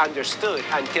adequately understood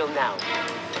until now.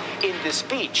 In the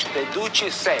speech, the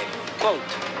Duce said,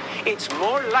 quote, "It's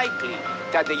more likely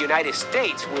that the United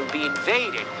States will be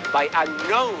invaded by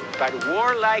unknown but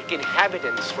warlike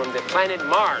inhabitants from the planet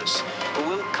Mars who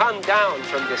will come down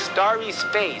from the starry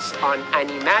space on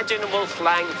unimaginable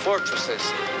flying fortresses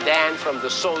than from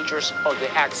the soldiers of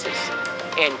the Axis,"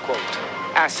 end quote.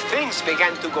 As things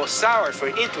began to go sour for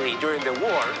Italy during the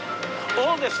war,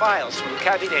 all the files from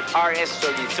Cabinet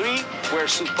RS-33 were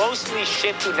supposedly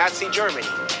shipped to Nazi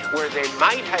Germany, where they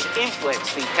might have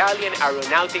influenced the Italian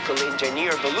aeronautical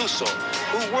engineer Beluso,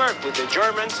 who worked with the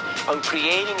Germans on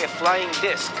creating a flying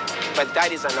disc. But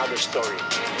that is another story.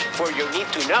 For your need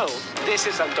to know, this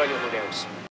is Antonio Muneus.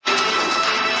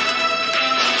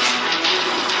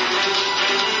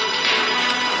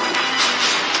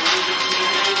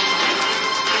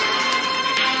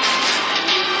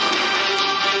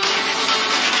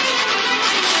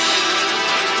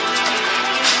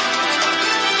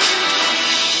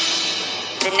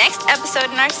 The next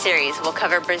episode in our series will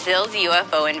cover Brazil's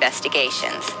UFO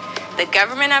investigations. The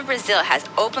government of Brazil has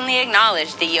openly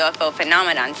acknowledged the UFO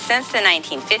phenomenon since the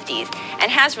 1950s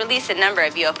and has released a number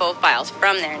of UFO files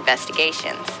from their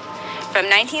investigations. From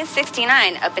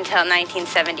 1969 up until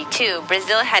 1972,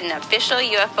 Brazil had an official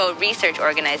UFO research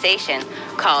organization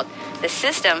called the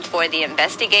System for the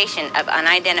Investigation of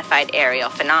Unidentified Aerial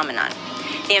Phenomenon.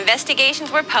 The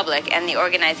investigations were public, and the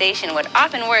organization would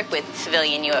often work with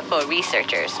civilian UFO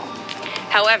researchers.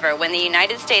 However, when the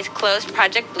United States closed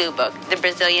Project Blue Book, the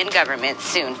Brazilian government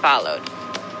soon followed.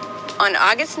 On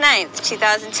August 9,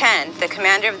 2010, the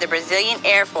commander of the Brazilian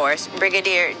Air Force,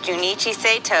 Brigadier Junichi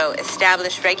Saito,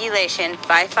 established Regulation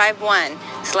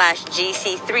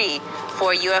 551/GC3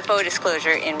 for UFO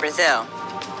disclosure in Brazil.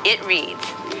 It reads,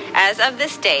 as of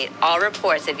this date, all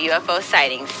reports of UFO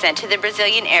sightings sent to the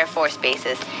Brazilian Air Force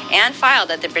bases and filed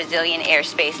at the Brazilian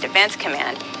Airspace Defense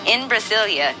Command in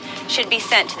Brasilia should be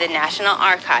sent to the National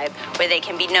Archive, where they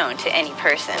can be known to any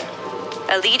person.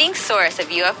 A leading source of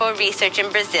UFO research in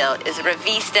Brazil is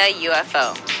Revista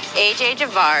UFO. A.J.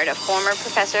 Javard, a former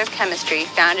professor of chemistry,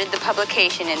 founded the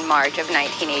publication in March of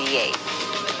 1988.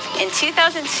 In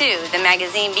 2002, the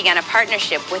magazine began a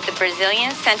partnership with the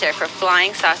Brazilian Center for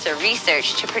Flying Saucer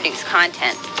Research to produce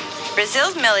content.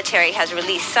 Brazil's military has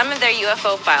released some of their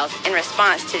UFO files in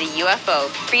response to the UFO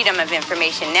Freedom of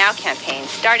Information Now campaign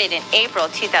started in April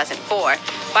 2004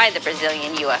 by the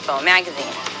Brazilian UFO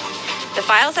magazine. The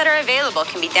files that are available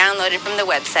can be downloaded from the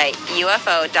website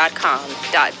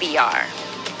ufo.com.br.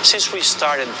 Since we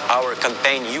started our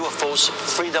campaign UFOs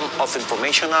Freedom of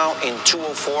Information Now in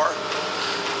 2004,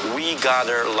 we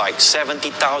gathered like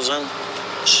 70,000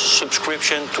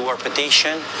 subscription to our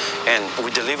petition, and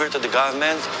we delivered to the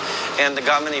government, and the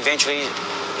government eventually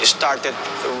started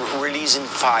releasing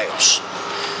files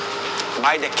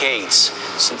by decades.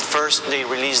 So first they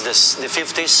released the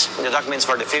 50s, the documents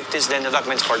for the 50s, then the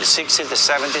documents for the 60s, the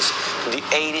 70s, the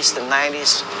 80s, the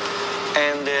 90s,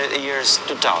 and the years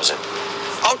 2000.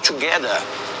 Altogether,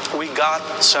 we got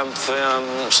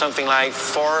something like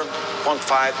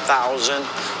 4,500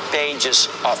 pages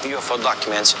of UFO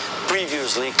documents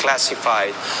previously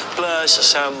classified, plus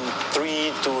some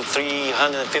 300 to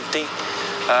 350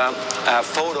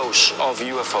 photos of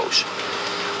UFOs.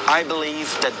 I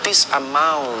believe that this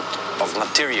amount of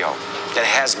material that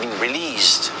has been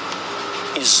released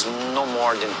is no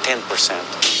more than 10%.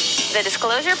 The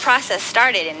disclosure process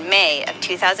started in May of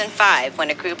 2005 when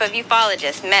a group of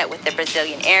ufologists met with the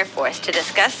Brazilian Air Force to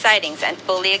discuss sightings and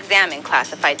fully examine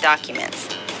classified documents.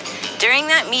 During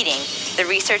that meeting, the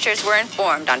researchers were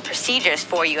informed on procedures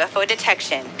for UFO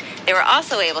detection. They were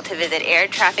also able to visit air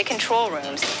traffic control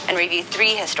rooms and review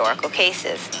 3 historical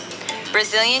cases.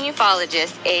 Brazilian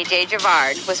ufologist A.J.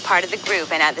 Javard was part of the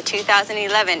group, and at the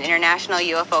 2011 International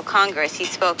UFO Congress, he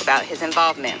spoke about his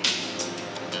involvement.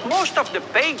 Most of the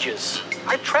pages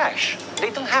are trash.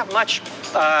 They don't have much,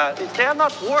 they are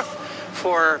not worth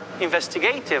for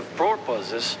investigative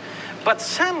purposes, but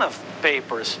some of the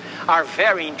papers are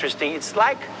very interesting. It's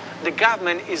like the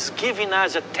government is giving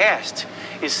us a test,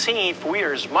 is seeing if we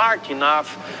are smart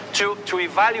enough to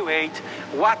evaluate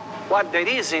what there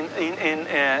is in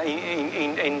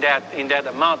that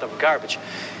amount of garbage.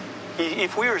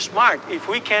 If we are smart, if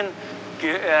we can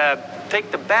take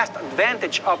the best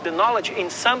advantage of the knowledge in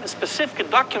some specific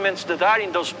documents that are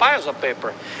in those piles of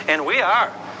paper, and we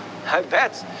are. I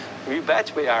bet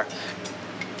we are.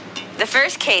 The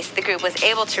first case the group was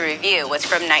able to review was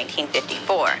from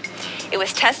 1954. It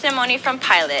was testimony from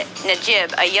pilot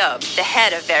Najib Ayub, the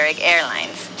head of Varig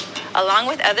Airlines. Along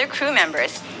with other crew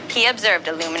members, he observed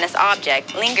a luminous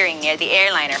object lingering near the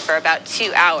airliner for about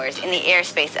 2 hours in the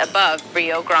airspace above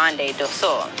Rio Grande do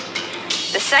Sul.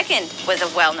 The second was a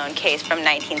well-known case from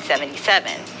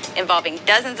 1977, involving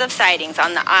dozens of sightings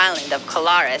on the island of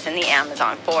Colares in the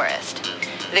Amazon forest.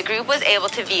 The group was able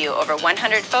to view over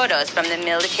 100 photos from the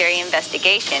military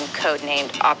investigation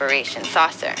codenamed Operation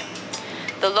Saucer.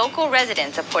 The local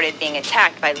residents reported being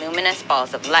attacked by luminous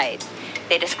balls of light.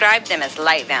 They described them as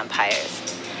light vampires.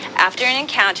 After an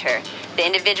encounter, the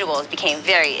individuals became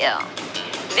very ill.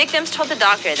 Victims told the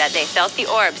doctor that they felt the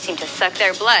orbs seemed to suck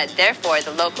their blood, therefore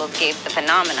the locals gave the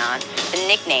phenomenon the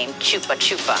nickname Chupa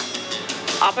Chupa.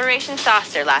 Operation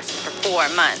Saucer lasted for 4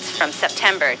 months, from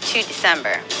September to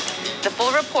December. The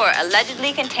full report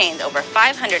allegedly contains over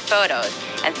 500 photos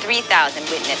and 3,000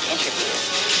 witness interviews.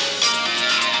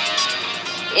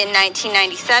 In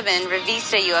 1997,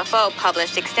 Revista UFO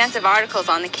published extensive articles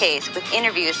on the case with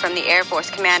interviews from the Air Force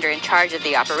commander in charge of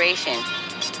the operation,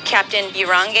 Captain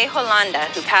Burangue Holanda,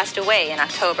 who passed away in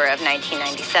October of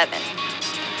 1997.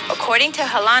 According to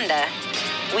Holanda,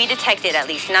 we detected at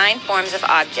least 9 forms of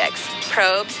objects,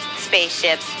 probes,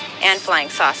 spaceships, and flying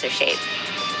saucer shape.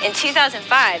 In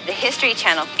 2005, the History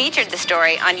Channel featured the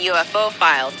story on UFO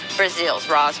Files, Brazil's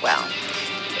Roswell.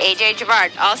 A.J.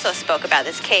 Javard also spoke about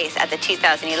this case at the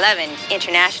 2011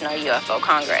 International UFO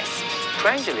Congress.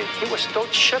 Strangely, he was told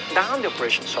to shut down the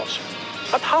Operation Saucer.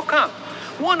 But how come?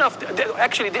 one of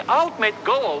actually the ultimate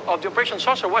goal of the Operation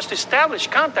Saucer was to establish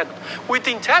contact with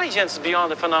intelligence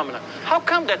beyond the phenomena. How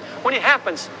come that when it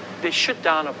happens, they shut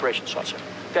down Operation Saucer?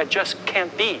 That just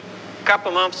can't be. A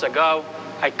couple months ago,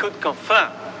 I could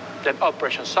confirm that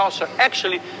Operation Saucer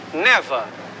actually never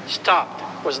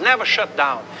stopped, was never shut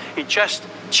down. It just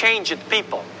changed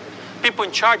people. People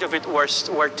in charge of it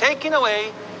were taken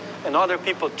away, and other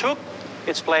people took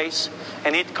its place,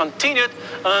 and it continued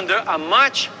under a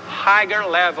much higher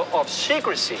level of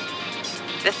secrecy.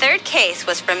 The third case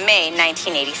was from May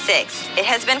 1986. It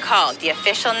has been called the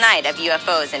official night of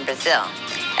UFOs in Brazil.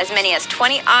 As many as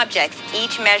 20 objects,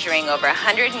 each measuring over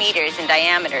 100 meters in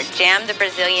diameter, jammed the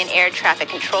Brazilian air traffic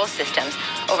control systems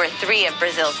over 3 of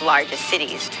Brazil's largest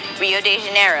cities, Rio de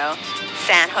Janeiro,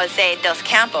 San Jose dos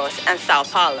Campos, and Sao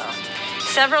Paulo.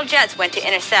 Several jets went to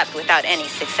intercept without any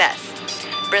success.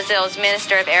 Brazil's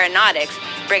Minister of Aeronautics,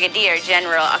 Brigadier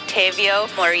General Octavio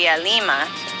Moria Lima,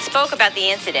 spoke about the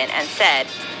incident and said,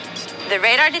 "The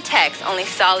radar detects only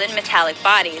solid metallic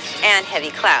bodies and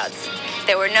heavy clouds.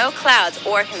 There were no clouds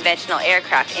or conventional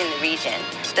aircraft in the region.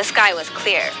 The sky was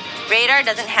clear. Radar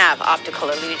doesn't have optical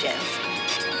illusions."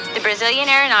 The Brazilian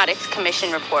Aeronautics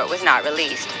Commission report was not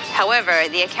released. However,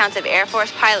 the accounts of Air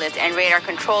Force pilots and radar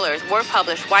controllers were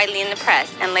published widely in the press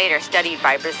and later studied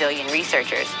by Brazilian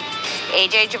researchers.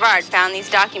 A.J. Javard found these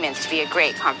documents to be a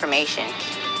great confirmation.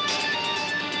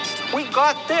 We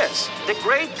got this, the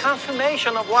great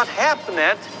confirmation of what happened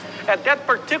at that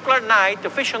particular night, the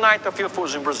official night of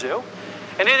UFOs in Brazil.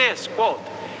 And it is, quote,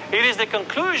 "It is the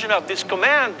conclusion of this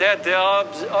command that the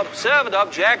observed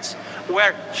objects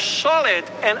were solid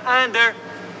and under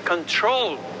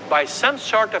control by some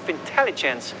sort of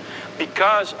intelligence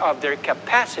because of their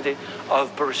capacity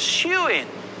of pursuing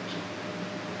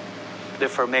the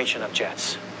formation of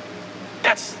jets."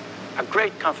 That's a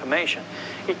great confirmation.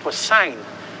 It was signed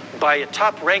by a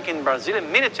top-ranking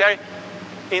Brazilian military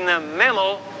in a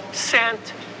memo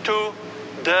sent to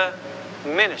the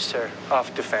Minister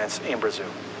of Defense in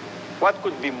Brazil. What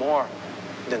could be more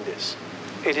than this?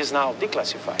 It is now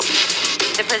declassified.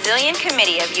 The Brazilian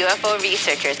Committee of UFO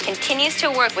Researchers continues to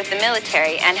work with the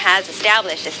military and has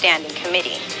established a standing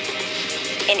committee.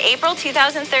 In April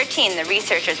 2013, the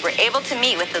researchers were able to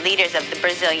meet with the leaders of the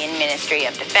Brazilian Ministry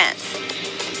of Defense.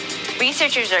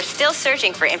 Researchers are still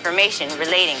searching for information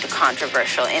relating to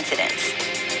controversial incidents.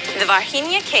 The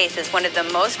Varginha case is one of the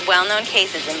most well-known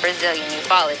cases in Brazilian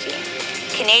ufology.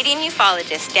 Canadian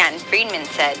ufologist Stanton Friedman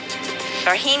said,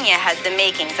 "Varginha has the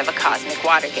makings of a cosmic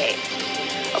Watergate."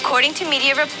 According to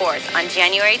media reports, on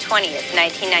January 20th,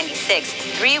 1996,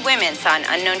 3 women saw an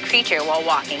unknown creature while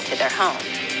walking to their home.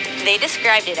 They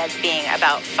described it as being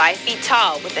about 5 feet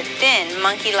tall with a thin,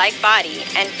 monkey-like body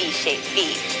and V-shaped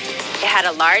feet. It had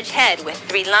a large head with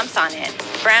 3 lumps on it,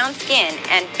 brown skin,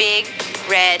 and big,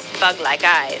 red, bug-like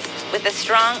eyes, with a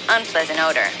strong, unpleasant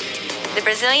odor. The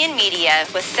Brazilian media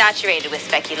was saturated with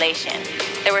speculation.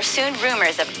 There were soon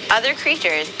rumors of other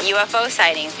creatures, UFO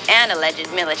sightings, and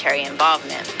alleged military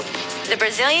involvement. The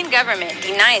Brazilian government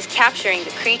denies capturing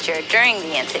the creature during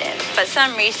the incident, but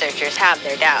some researchers have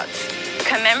their doubts.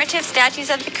 Commemorative statues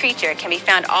of the creature can be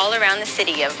found all around the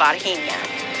city of Varginha.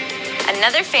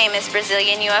 Another famous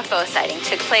Brazilian UFO sighting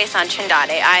took place on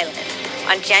Trindade Island.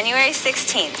 On January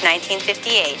 16,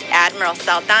 1958, Admiral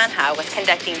Saldanha was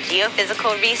conducting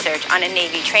geophysical research on a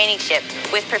Navy training ship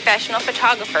with professional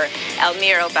photographer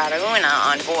Elmiro Baraúna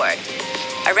on board.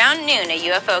 Around noon, a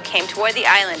UFO came toward the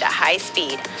island at high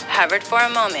speed, hovered for a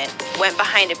moment, went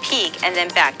behind a peak, and then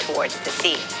back towards the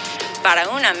sea.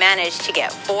 Baraúna managed to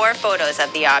get 4 photos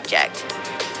of the object.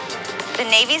 The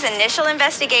Navy's initial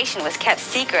investigation was kept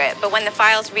secret, but when the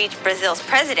files reached Brazil's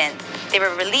president, they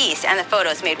were released and the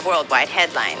photos made worldwide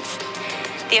headlines.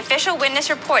 The official witness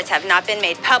reports have not been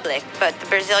made public, but the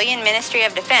Brazilian Ministry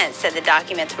of Defense said the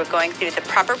documents were going through the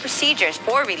proper procedures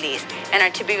for release and are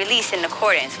to be released in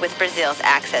accordance with Brazil's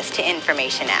Access to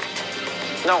Information Act.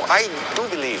 Now, I do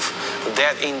believe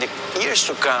that in the years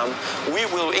to come, we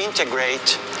will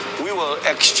integrate, we will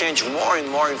exchange more and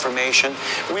more information,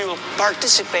 we will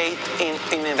participate in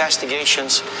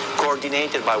investigations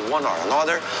coordinated by one or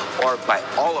another or by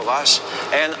all of us,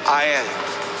 and I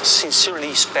sincerely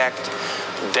expect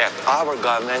that our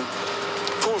government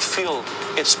fulfill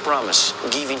its promise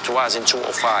given to us in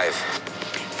 2005.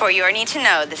 For Your Need to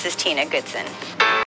Know, this is Tina Goodson.